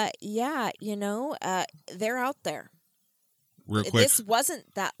 They're out there. Real quick. This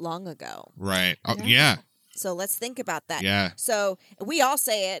wasn't that long ago. Right. Oh, yeah. So let's think about that. Yeah. So we all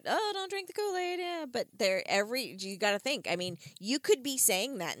say it, don't drink the Kool-Aid, yeah, but you got to think. I mean, you could be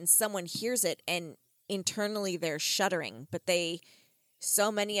saying that and someone hears it and internally they're shuddering, but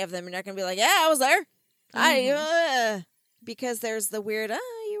so many of them are not going to be like, yeah, I was there. Because there's the weird,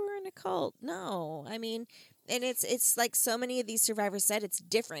 you were in a cult. No, I mean, and it's like so many of these survivors said, it's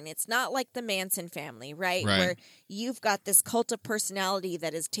different. It's not like the Manson family, right? Where you've got this cult of personality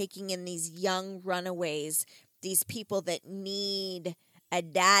that is taking in these young runaways, these people that need a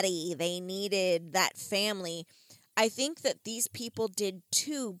daddy. They needed that family. I think that these people did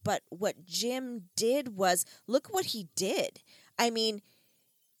too, but what Jim did was, look what he did. I mean,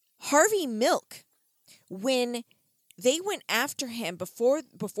 Harvey Milk, when they went after him before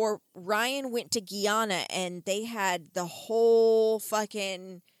Ryan went to Guyana and they had the whole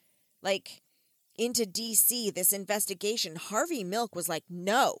fucking, like, into DC, this investigation, Harvey Milk was like,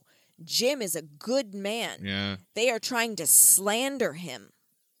 no, Jim is a good man. Yeah. They are trying to slander him.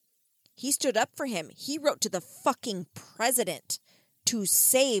 He stood up for him. He wrote to the fucking president to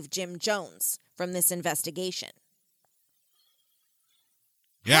save Jim Jones from this investigation.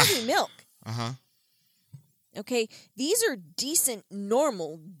 Yeah. Harvey Milk. Uh-huh. Okay, these are decent,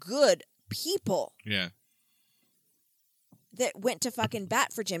 normal, good people Yeah. that went to fucking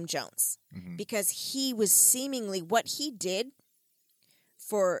bat for Jim Jones because he was seemingly what he did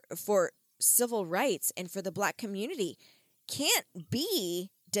for civil rights and for the black community can't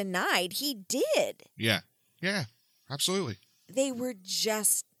be denied. He did. Yeah. Yeah. Absolutely. They were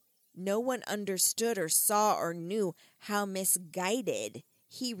just, no one understood or saw or knew how misguided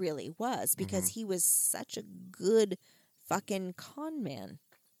he really was because he was such a good fucking con man.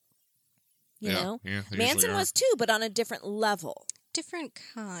 You know? Yeah, they Manson usually are. was too, but on a different level. Different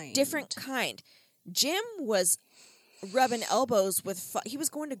kind. Different kind. Jim was rubbing elbows with, he was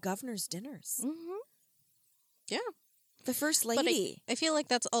going to governor's dinners. Mm-hmm. Yeah. The first But lady. I feel like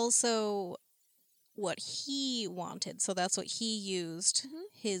that's also what he wanted. So that's what he used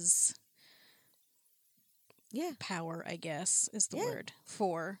his power, I guess, is the word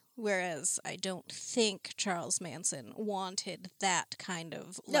for. Whereas I don't think Charles Manson wanted that kind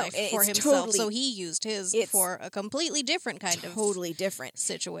of life for himself. So he used his for a completely different kind of totally different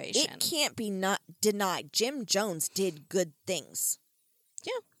situation. It can't be not denied. Jim Jones did good things.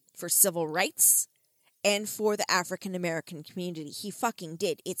 Yeah. For civil rights and for the African American community. He fucking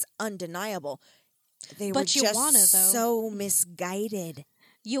did. It's undeniable. They were just so misguided.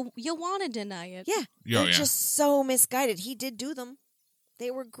 You want to deny it. Yeah. They're just so misguided. He did do them. They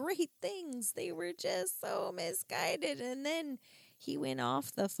were great things. They were just so misguided. And then he went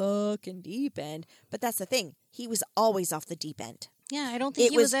off the fucking deep end. But that's the thing. He was always off the deep end. Yeah, I don't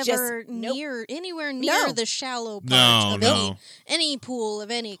think he was ever anywhere near the shallow part of any pool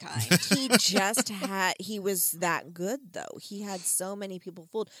of any kind. He was that good, though. He had so many people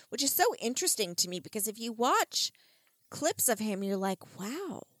fooled, which is so interesting to me because if you watch clips of him, you're like,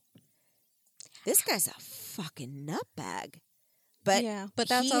 wow, this guy's a fucking nutbag. But but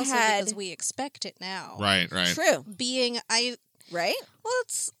that's also because we expect it now. Right. True. Right? Well,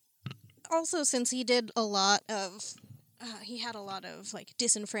 it's also since he did a lot of he had a lot of like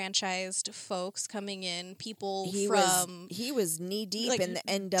disenfranchised folks coming in, people he was knee deep like, in the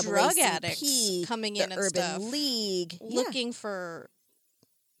NAACP, drug addicts coming in the and Urban stuff, League, looking for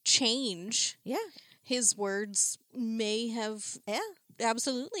change. Yeah, his words may have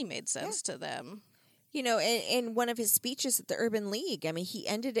absolutely made sense to them. You know, in one of his speeches at the Urban League, I mean, he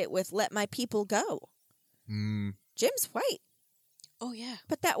ended it with "Let my people go." Jim's white. Oh, yeah.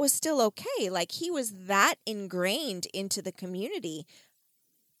 But that was still okay. Like, he was that ingrained into the community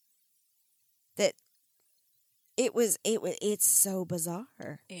that it's so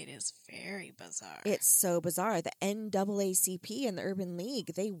bizarre. It is very bizarre. It's so bizarre. The NAACP and the Urban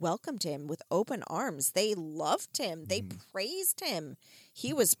League, they welcomed him with open arms. They loved him. They praised him.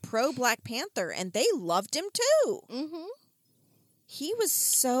 He was pro-Black Panther, and they loved him, too. Mm-hmm. He was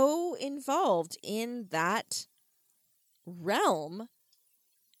so involved in that realm.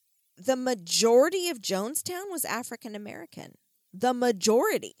 The majority of Jonestown was African American. The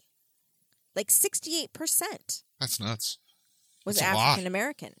majority, like 68%, that's nuts. was African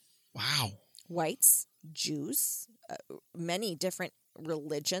American. Wow. Whites, Jews, many different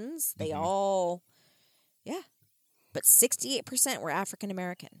religions. They all, but 68% were African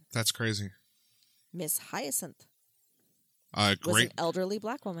American. That's crazy. Miss Hyacinth was an elderly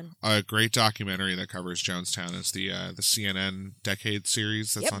Black woman. A great documentary that covers Jonestown is the CNN Decade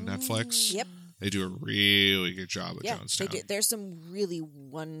series that's on Netflix. Yep. They do a really good job of Jonestown. They do. There's some really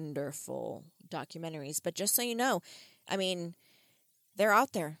wonderful documentaries. But just so you know, I mean, they're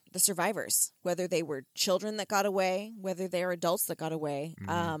out there, the survivors, whether they were children that got away, whether they're adults that got away.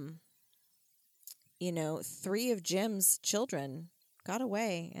 You know, 3 of Jim's children got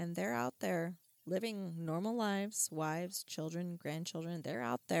away, and they're out there living normal lives, wives, children, grandchildren. They're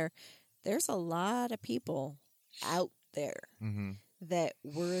out there. There's a lot of people out there that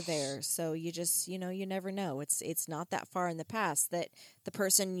were there. So you just, you never know. It's not that far in the past that the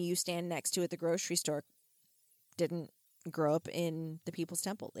person you stand next to at the grocery store didn't grow up in the People's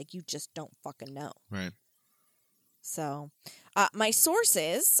Temple. Like, you just don't fucking know. Right. So, my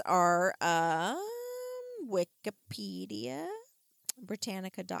sources are Wikipedia,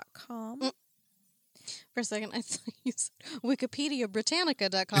 Britannica.com. For a second, I thought you said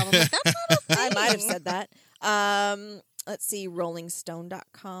WikipediaBritannica.com. I'm like, that's not a thing. I might have said that. Let's see,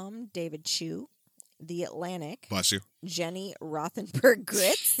 RollingStone.com, David Chu, The Atlantic, Bless you. Jenny Rothenberg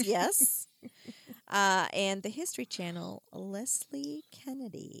Grits, yes, and the History Channel, Leslie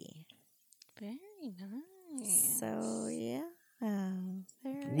Kennedy. Very nice. So yeah,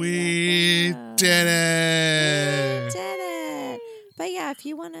 We did it. We did it. But yeah, if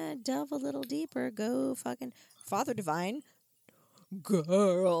you want to delve a little deeper, go fucking Father Divine.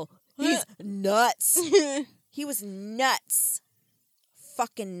 Girl, he's nuts. He was nuts.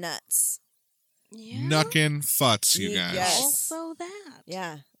 Fucking nuts. Yeah. Knuckin' futs, you guys. Yes. Also that.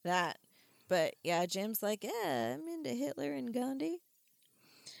 Yeah, that. But yeah, Jim's like, yeah, I'm into Hitler and Gandhi.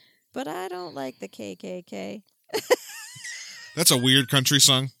 But I don't like the KKK. That's a weird country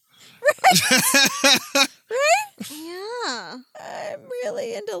song. Yeah. I'm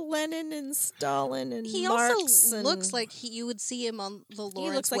really into Lenin and Stalin and He Marx. also and looks like you would see him on the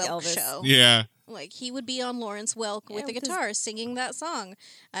Lawrence looks like Welk Elvis. show. Yeah. Like, he would be on Lawrence Welk Yeah, with the with his- guitar singing that song.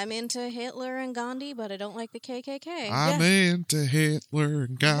 I'm into Hitler and Gandhi, but I don't like the KKK. I'm into Hitler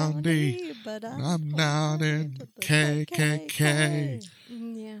and Gandhi. but I'm not in the KKK.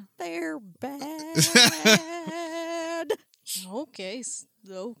 Yeah. They're bad. Okay.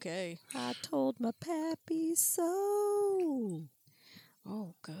 Okay. I told my pappy so.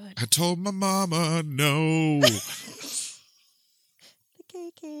 Oh, good. I told my mama no. The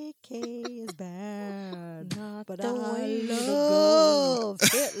KKK is bad. Not But the I way to love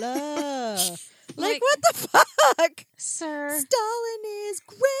Hitler. Like, Like- what the fuck? Sir, Stalin is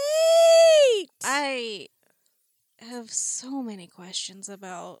great. I have so many questions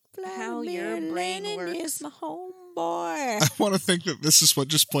about how your Vladimir brain Lenin works. is my homeboy. I want to think that this is what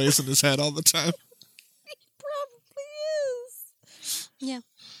just plays in his head all the time. Probably is. Yeah.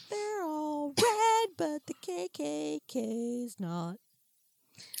 They're all red, but the KKK's not.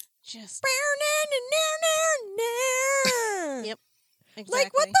 Just Yep. exactly.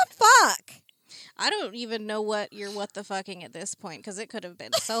 Like, what the fuck? I don't even know what you're what the fucking at this point because it could have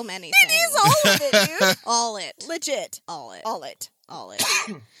been so many It things. is all of it, dude. All it. Legit. All it. All it. All it.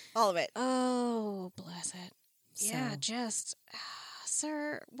 All of it. Oh, bless it. Yeah, So. just,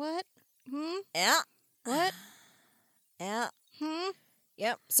 sir, what? Yeah. What? Yeah. Hmm?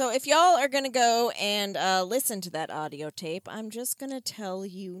 Yep. So if y'all are going to go and listen to that audio tape, I'm just going to tell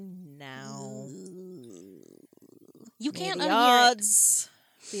you now. You can't May the unhear it. odds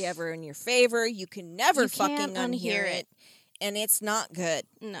be ever in your favor. You can never You fucking can't unhear unhear it. And it's not good.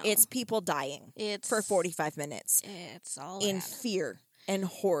 No. It's people dying It's for 45 minutes It's all in bad. fear and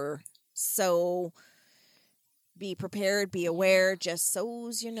horror. So be prepared, be aware, just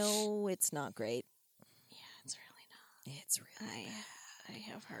so's you know it's not great. Yeah, it's really not. It's really I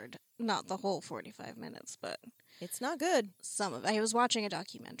have heard not the whole 45 minutes, but it's not good. some of. I was watching a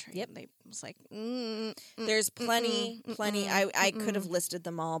documentary. Yep. And they was like, There's plenty. I could have listed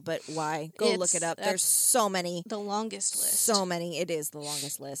them all, but why? Go look it up. There's That's so many. the longest list. So many. It is the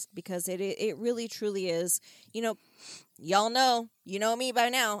longest list because it really truly is. You know, y'all know. You know me by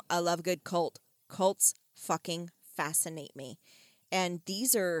now. I love a good cult. Cults fucking fascinate me, and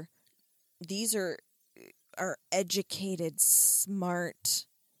these are educated, smart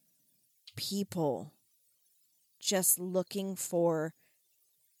people just looking for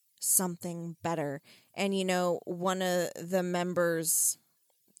something better. And you know, one of the members,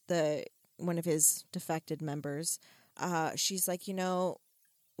 one of his defected members, she's like, you know,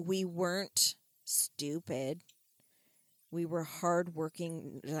 we weren't stupid. We were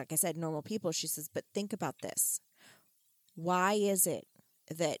hardworking, like I said, normal people. She says, but think about this. Why is it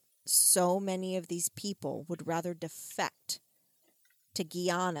that so many of these people would rather defect to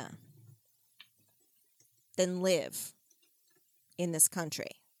Guyana than live in this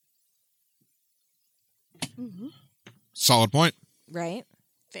country? Mm-hmm. Solid point. Right?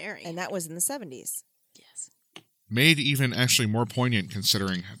 Very. And that was in the 70s. Yes. Made even actually more poignant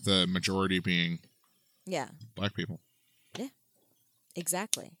considering the majority being Yeah, black people.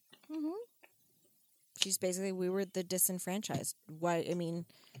 exactly. Mm-hmm. She's basically, we were the disenfranchised. Why? I mean,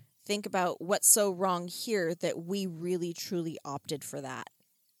 think about what's so wrong here that we really, truly opted for that.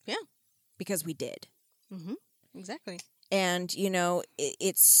 Yeah. Because we did. Mm-hmm. Exactly. And, you know,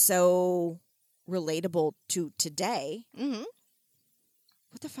 it's so relatable to today. Mm-hmm.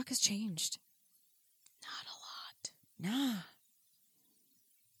 What the fuck has changed? Not a lot.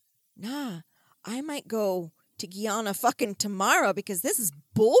 Nah. I might go to Guyana fucking tomorrow because this is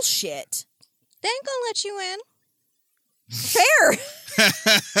bullshit. They ain't gonna let you in. Fair.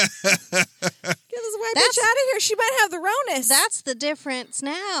 Because white bitch out of here. She might have the Ronus. That's the difference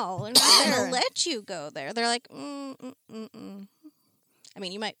now. They're not going to let you go there. They're like, I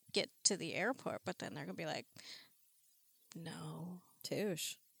mean, you might get to the airport, but then they're going to be like, no.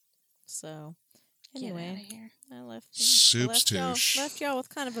 Touche. So, Anyway, anyway, I Soup's touche. left y'all with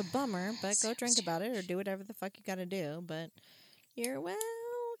kind of a bummer, but go drink about it or do whatever the fuck you got to do. But you're welcome.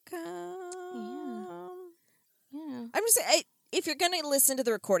 Yeah. I'm just saying, if you're gonna listen to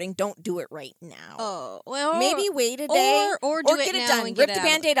the recording, don't do it right now. Oh, well. Maybe wait a day or do get it it now done. and Rip get the it out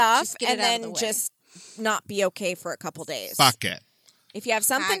of Band-Aid the- off just get and it out of the then way. just not be okay for a couple days. Fuck it. If you have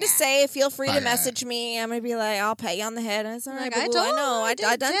something to say, feel free to message me. I'm gonna be like, I'll pat you on the head. And it's all right, Like, boo-boo. I know. I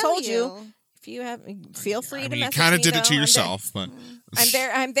did done tell told you. If you have, feel free I to mean, you message kind me. of did it to though. yourself, but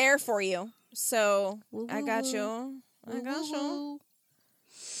I'm there for you. So I got you.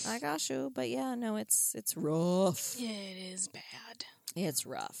 I got you. But yeah, no, it's rough. It is bad. It's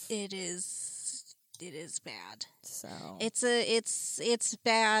rough. It is bad. So It's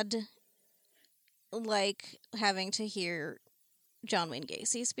bad, like having to hear John Wayne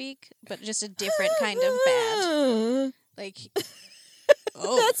Gacy speak, but just a different kind of bad. Like,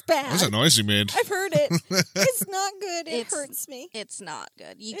 that's bad. what was that noise you made? I've heard it. It's not good. It hurts me. it's not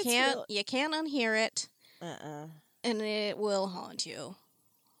good. You It's can't real- you can't unhear it, Uh-uh. and it will haunt you.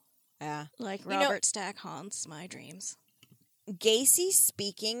 Yeah. Like You know- Robert Stack haunts my dreams. Gacy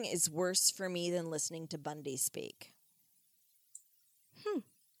speaking is worse for me than listening to Bundy speak.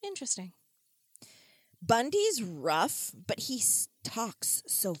 Interesting. Bundy's rough, but he talks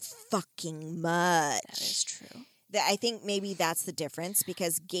so fucking much. That is true. That I think maybe that's the difference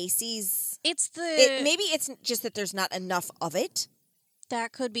because Gacy's. It's the Maybe it's just that there's not enough of it.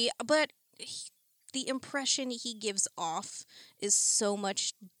 that could be, but the impression he gives off is so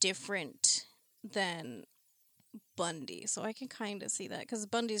much different than Bundy. So I can kind of see that because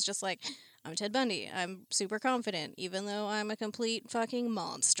Bundy's just like, I'm Ted Bundy. I'm super confident, even though I'm a complete fucking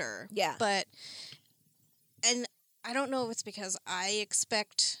monster. Yeah. But, and I don't know if it's because I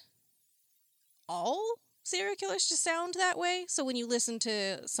expect all serial killers to sound that way. So when you listen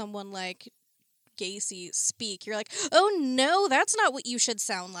to someone like Gacy speak, you're like, oh no, that's not what you should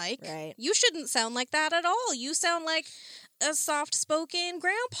sound like. Right. You shouldn't sound like that at all. You sound like a soft-spoken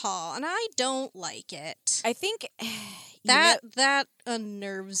grandpa, and I don't like it. I think That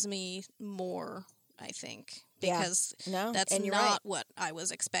unnerves me more, I think, Yeah. because no, that's and you're not right. what I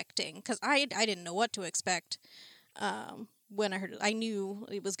was expecting. Because I didn't know what to expect when I heard it. I knew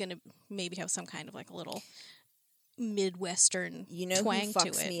it was going to maybe have some kind of like a little Midwestern You know twang who to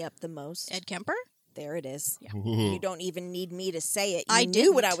fucks it. me up the most? Ed Kemper? There it is. Yeah. Ooh. You don't even need me to say it. You I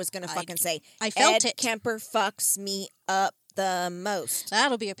knew what I didn't. was going to I- fucking say. I felt Ed it. Kemper fucks me up the most.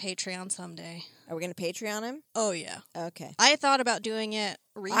 That'll be a Patreon someday. Are we going to Patreon him? Oh, yeah. Okay. I thought about doing it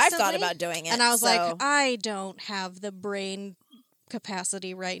recently. I've thought about doing it. And I was so- like, I don't have the brain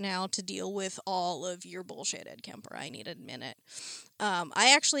capacity right now to deal with all of your bullshit, Ed Kemper. I need a minute.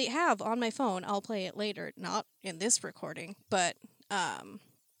 I actually have on my phone, I'll play it later, not in this recording, but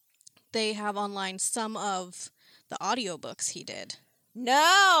they have online some of the audiobooks he did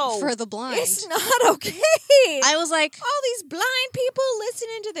no. for the blind. It's not okay. I was like, all these blind people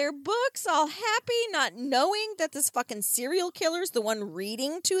listening to their books, all happy, not knowing that this fucking serial killer's the one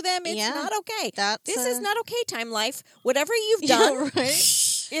reading to them. It's Yeah. not okay. that's This is not okay, Time Life. Whatever you've Yeah, done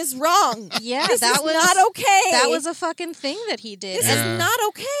right? is wrong. Yeah, this that is was not okay. That was a fucking thing that he did. This Yeah. is not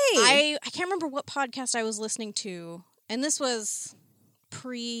okay. I can't remember what podcast I was listening to, and this was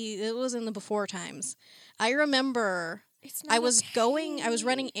it was in the before times. I remember It's not I was okay. I was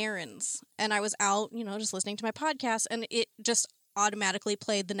running errands, and I was out, just listening to my podcast, and it just automatically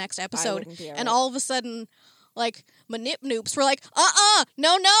played the next episode. wouldn't be And alright. all of a sudden, like, my nip noops were like,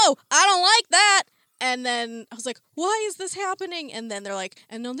 no, I don't like that. And then I was like, why is this happening? And then they're like,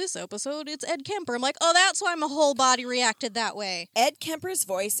 and on this episode, it's Ed Kemper. I'm like, oh, that's why my whole body reacted that way. Ed Kemper's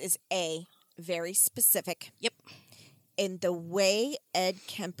voice is very specific. Yep. And the way Ed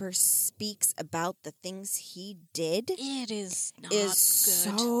Kemper speaks about the things he did It is not is good.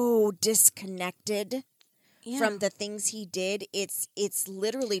 so disconnected Yeah. from the things he did. It's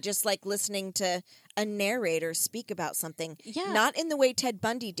literally just like listening to a narrator speak about something. Yeah. Not in the way Ted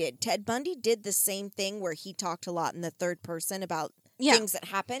Bundy did. Ted Bundy did the same thing where he talked a lot in the third person about Yeah. things that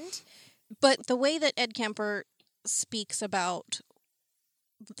happened. But the way that Ed Kemper speaks about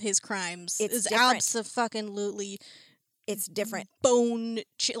his crimes It's is different. abso-fucking-lutely It's different.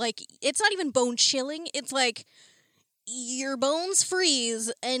 like, it's not even bone chilling. It's like your bones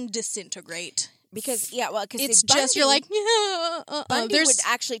freeze and disintegrate. Because it's just you're like, Bundy would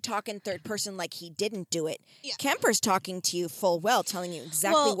actually talk in third person like he didn't do it. Yeah. Kemper's talking to you full well, telling you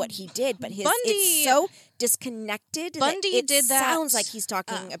exactly what he did, but it's so disconnected. Bundy it did that. Sounds like he's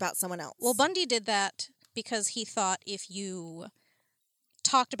talking about someone else. Well, Bundy did that because he thought if you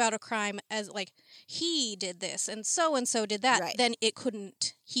talked about a crime as like he did this and so did that, Right. then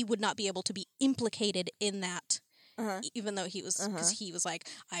he would not be able to be implicated in that. Even though he was, because he was like,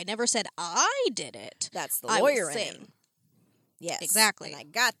 I never said I did it. That's the I was lawyer in saying. him. Yes, Exactly. And I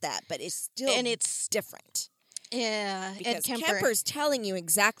got that, but it's still different. Yeah, Because Ed Kemper. Kemper's telling you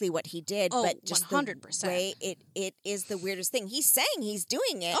exactly what he did, but just 100%. the way it is the weirdest thing. He's saying he's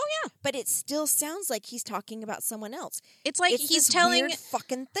doing it. Oh, yeah. But it still sounds like he's talking about someone else. It's like It's he's this telling weird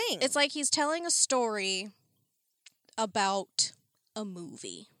fucking thing. It's like he's telling a story about a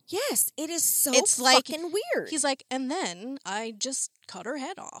movie. Yes, it is so It's like fucking weird. He's like, and then I just cut her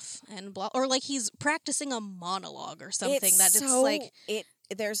head off and blah, or like he's practicing a monologue or something. It's like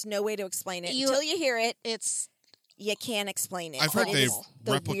there's no way to explain it until you hear it. You can't explain it. I've heard It they've is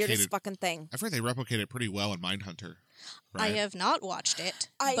the weirdest fucking thing. I've heard they replicate it pretty well in Mindhunter. Right? I have not watched it.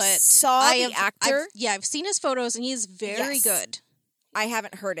 I but saw the actor. I've seen his photos and he's very good. I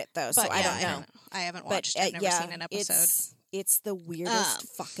haven't heard it though, so But I don't know. I haven't watched it. I've never seen an episode. It's the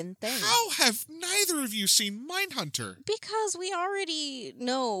weirdest fucking thing. How have neither of you seen Mindhunter? Because we already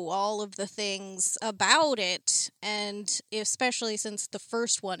know all of the things about it, and especially since the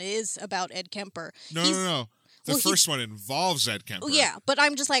first one is about Ed Kemper. No. The first one involves Ed Kemper. Yeah, but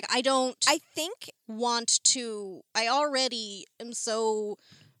I'm just like, I think want to. I already am so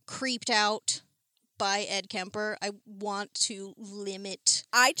creeped out by Ed Kemper. I want to limit.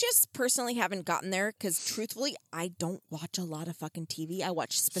 I just personally haven't gotten there because, truthfully, I don't watch a lot of fucking TV. I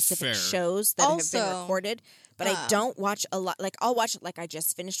watch specific shows that have been recorded, but I don't watch a lot. Like, I'll watch, like, I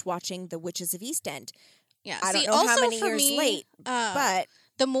just finished watching The Witches of East End. Yeah, I don't know how many years late, but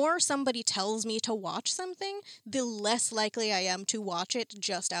the more somebody tells me to watch something, the less likely I am to watch it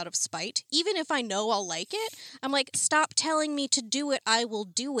just out of spite. Even if I know I'll like it, I'm like, stop telling me to do it, I will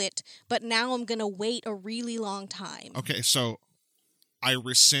do it, but now I'm going to wait a really long time. Okay, so I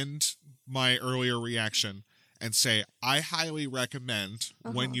rescind my earlier reaction and say I highly recommend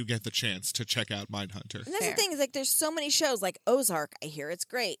when you get the chance to check out Mindhunter. And that's the thing, is like there's so many shows like Ozark, I hear it's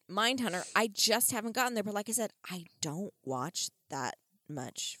great. Mindhunter, I just haven't gotten there, but like I said, I don't watch that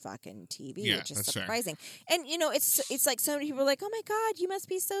much fucking TV, which is surprising. Fair. And you know, it's like so many people are like, "Oh my god, you must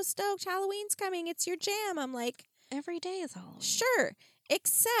be so stoked. Halloween's coming. It's your jam." I'm like, every day is Halloween. Sure.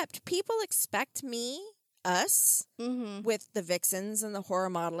 Except people expect us with the vixens and the horror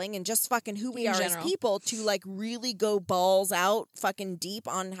modeling and just fucking who we are as people to like really go balls out fucking deep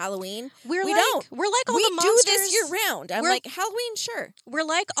on Halloween. We don't. We're like all we the monsters. do this year round. I'm like, Halloween, sure. We're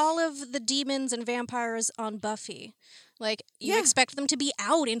like all of the demons and vampires on Buffy. Like you expect them to be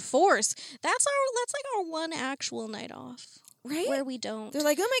out in force. That's like our one actual night off. Right? Where we don't. They're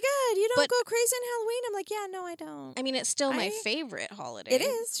like, oh my god, you don't go crazy on Halloween? I'm like, yeah, no, I don't. I mean, it's still my favorite holiday. It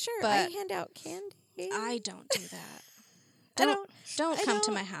is, sure. But I hand out candy. I don't do that. Don't come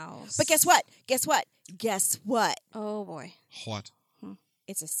to my house. But guess what? Guess what? Oh boy. What?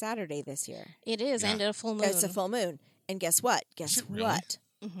 It's a Saturday this year. It is, and a full moon. It's a full moon. And guess what? Guess what?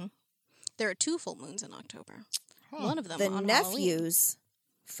 Mm-hmm. There are 2 full moons in October. One of them the on nephew's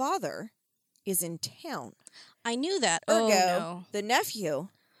father is in town. I knew that. Ergo, the nephew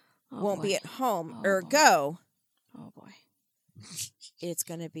won't be at home. Ergo, oh boy, it's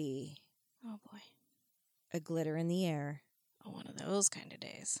going to be a glitter in the air. Oh, one of those kind of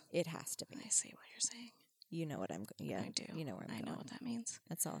days. It has to be. I see what you're saying. You know what I'm. Yeah, I do. You know where I'm going. I know what that means.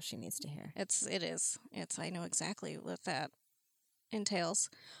 That's all she needs to hear. It is. I know exactly what that entails.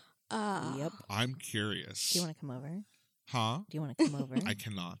 Yep. I'm curious. Do you want to come over? Huh? Do you want to come over? I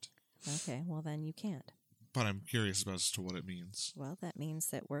cannot. Okay, well then you can't. But I'm curious as to what it means. Well, that means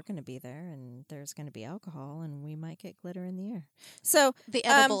that we're going to be there, and there's going to be alcohol, and we might get glitter in the air. So the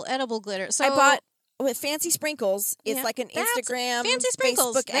edible glitter. So I bought with Fancy Sprinkles. It's like an Instagram, Fancy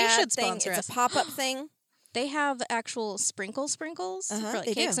Sprinkles. Facebook they ad should thing. sponsor It's a pop-up thing. They have actual sprinkles for like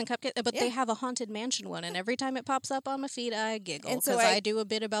cakes and cupcakes, but they have a Haunted Mansion one, and every time it pops up on my feed, I giggle because I do a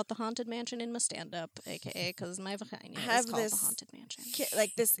bit about the Haunted Mansion in my stand-up, aka because my vagina is called the Haunted Mansion.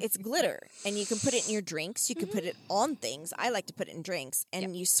 Like this, it's glitter, and you can put it in your drinks. You can put it on things. I like to put it in drinks,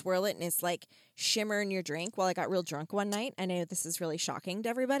 and you swirl it, and it's like shimmer in your drink. Well, I got real drunk one night. I know this is really shocking to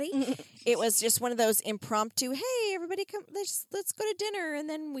everybody. It was just one of those impromptu, hey, everybody come, let's go to dinner. And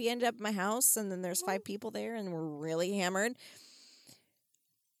then we ended up at my house, and then there's 5 people there, and we're really hammered.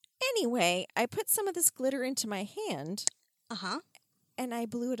 Anyway, I put some of this glitter into my hand. and I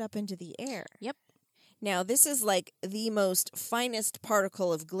blew it up into the air. Yep. Now, this is like the most finest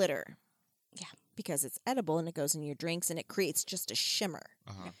particle of glitter. Yeah. Because it's edible and it goes in your drinks and it creates just a shimmer.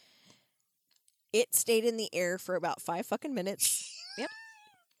 Uh-huh. It stayed in the air for about 5 fucking minutes. Yep.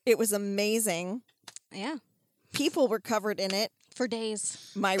 It was amazing. Yeah. People were covered in it. For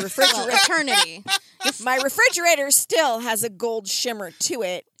days. My Well, refrigerator, eternity. my refrigerator still has a gold shimmer to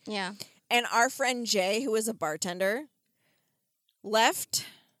it. Yeah. And our friend Jay, who is a bartender, left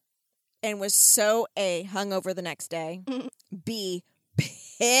and was so A, hungover the next day, B,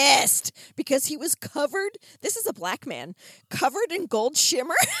 pissed because he was covered. This is a black man, covered in gold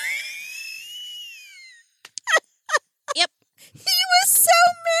shimmer. Yep. He was so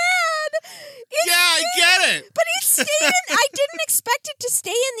mad. Yeah, I get it. But it stayed in. I didn't expect it to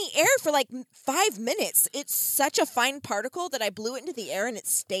stay in the air for like 5 minutes. It's such a fine particle that I blew it into the air and it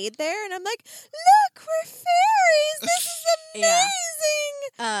stayed there. And I'm like, look, we're fairies. This is amazing.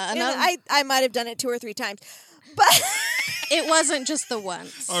 Yeah. And Another, I might have done it 2 or 3 times. But it wasn't just the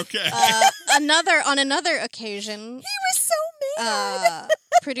once. Okay. On another occasion, he was so mad.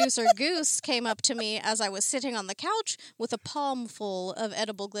 producer Goose came up to me as I was sitting on the couch with a palm full of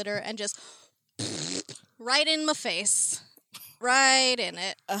edible glitter and just right in my face, right in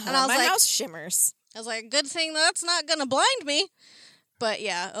it. And I was My like, house shimmers. good thing that's not gonna blind me. But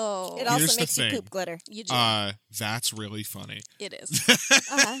yeah, It Here's also the makes you thing. poop glitter. you do. That's really funny. It is.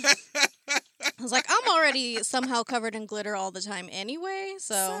 Uh-huh. I was like, I'm already somehow covered in glitter all the time anyway,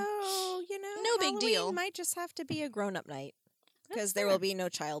 so no big Halloween deal. might just have to be a grown-up night because That's there fair. will be no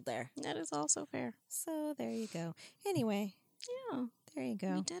child there. That is also fair. So there you go. Anyway, Yeah, there you we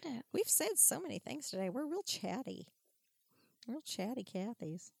go. did it. We've said so many things today. We're real chatty. Real chatty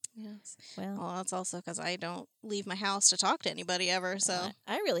Cathys. Yes. Well, Well, that's also because I don't leave my house to talk to anybody ever. So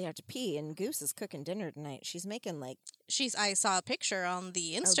I really have to pee, and Goose is cooking dinner tonight. She's making like I saw a picture on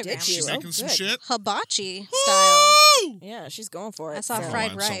the did Instagram. you? She's Oh, making some good. shit. Hibachi style. Woo! yeah, she's going for it. I saw so-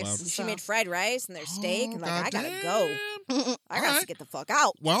 fried I'm so rice. loud. She so- made fried rice and their steak, Oh, and like I gotta goddamn. go. I got to Alright. get the fuck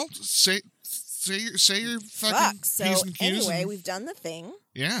out. Well, say your fucking Fuck. So P's and Q's. anyway, and- we've done the thing.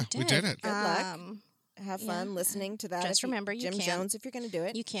 yeah, we did it. Good luck. Have Yeah. fun listening to that. Just if you- remember, you Jim can't- Jones, if you're going to do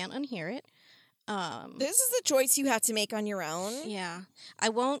it. You can't unhear it. This is a choice you have to make on your own. Yeah, I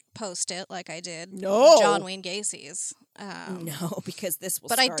won't post it like I did No. John Wayne Gacy's. No, because this will.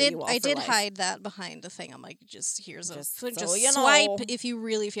 But I scar did. You all I for did life. hide that behind the thing. I'm like, here's a Just just so you swipe know. if you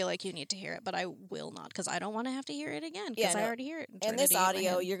really feel like you need to hear it. But I will not because I don't want to have to hear it again Yeah, because no. I already hear it. And this eternity in my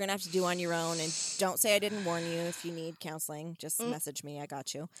audio, head. you're gonna have to do on your own. And don't say I didn't warn you. If you need counseling, just message me. I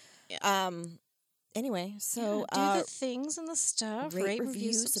got you. Yeah. Anyway, so do the things and the stuff. Rate,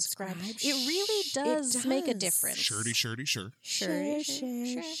 review, subscribe. It really does make a does. difference. Sure.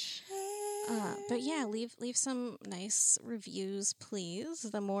 sure. But yeah, leave some nice reviews, please.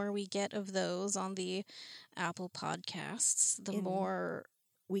 The more we get of those on the Apple Podcasts, the more.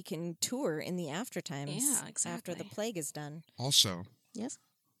 We can tour in the after times. Yeah, After the exactly. plague is done. Also, Yes.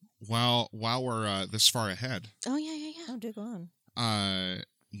 while we're this far ahead, Oh yeah. Oh, do go on.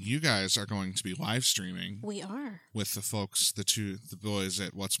 you guys are going to be live streaming We are. with the folks, the boys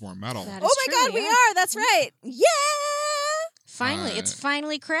at What's More Metal. That Oh is my true, God, we yeah. are. That's right. Yeah. Finally, it's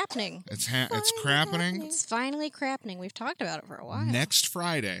finally crappening. It's crappening It's finally crappening. We've talked about it for a while. next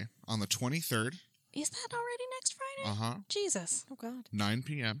Friday on the 23rd. Is that already next Friday? Jesus. Oh God. 9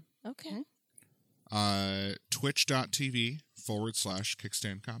 p.m. Okay.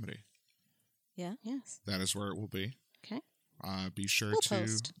 Twitch.tv/Kickstand Comedy. Yeah. Yes. That is where it will be. Okay. Be sure We'll to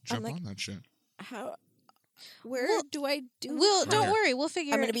post. jump like- on that shit. How? Where Well, do I do? Don't Okay. worry. We'll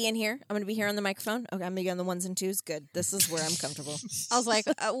figure I'm it going to be in here. I'm going to be here on the microphone. Okay, I'm going to be on the ones and twos. Good. This is where I'm comfortable. I was like,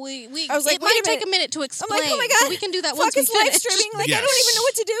 I was like, it wait might a take a minute. minute to I'm explain. like, oh my but God. we can do that Fuck, once we it's live finish. streaming. Like, I Yes. don't even know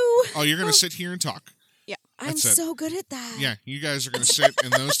what to do. Oh, you're going to sit here and talk. I'm That's it. so good at that. Yeah, you guys are going to sit in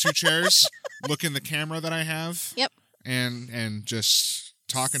those two chairs, look in the camera that I have. Yep. And just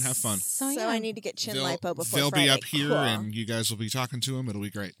talk and have fun. So, So yeah. I need to get chin lipo before they'll Friday. be up here, Cool. and you guys will be talking to them. It'll be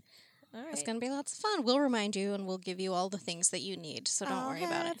great. All right. It's going to be lots of fun. We'll remind you and we'll give you all the things that you need. So don't worry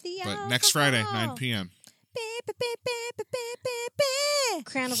about it. But next Friday, 9 p.m.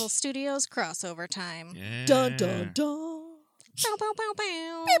 Carnival Studios crossover time. Yeah. Dun dun dun. Bow, bow, bow,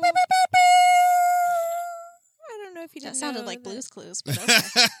 bow. I don't know if you That didn't sounded know like that. Blue's Clues, but okay.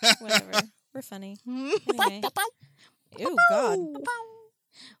 Whatever. We're funny. Anyway. Ew, God.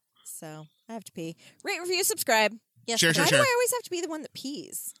 So I have to pee. Rate, review, subscribe. Yes, Share, but- share, Why share. do I always have to be the one that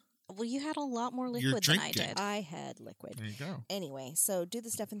pees? Well, you had a lot more You're liquid than I drinking. did. I had liquid. There you go. Anyway, so do the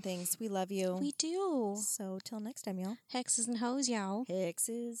stuff and things. We love you. We do. So till next time, y'all. Hexes and hoes, y'all.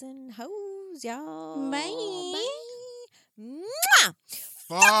 Hexes and hoes, y'all. Bye. Bye. Mwah!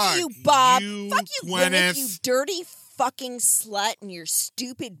 Fuck you, Bob. you, Fuck you, Gwyneth. You dirty fucking slut and your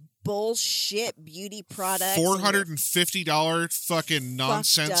stupid bullshit beauty products. $450 fucking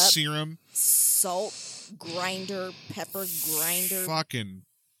nonsense up serum. Salt grinder, pepper grinder. Fucking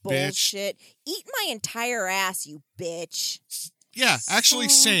bullshit. bitch. Eat my entire ass, you bitch. Yeah, actually,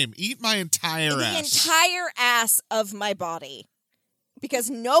 same. Eat my entire the ass. entire ass of my body. Because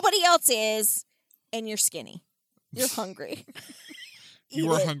nobody else is, and you're skinny. You're hungry.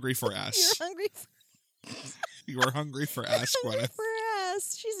 You are hungry for ass. You're hungry. You are hungry for ass, hungry Gwyneth. for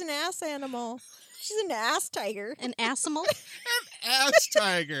ass. She's an ass animal. She's an ass tiger. An asimal? Ass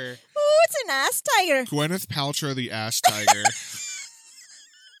tiger. Ooh, it's an ass tiger. Gwyneth Paltrow, the ass tiger.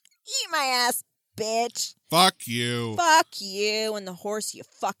 Eat my ass, bitch. Fuck you. Fuck you and the horse you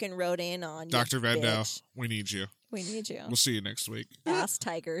fucking rode in on. Dr. Vendo, bitch. we need you. We need you. We'll see you next week. Ass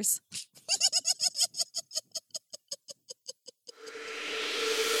tigers.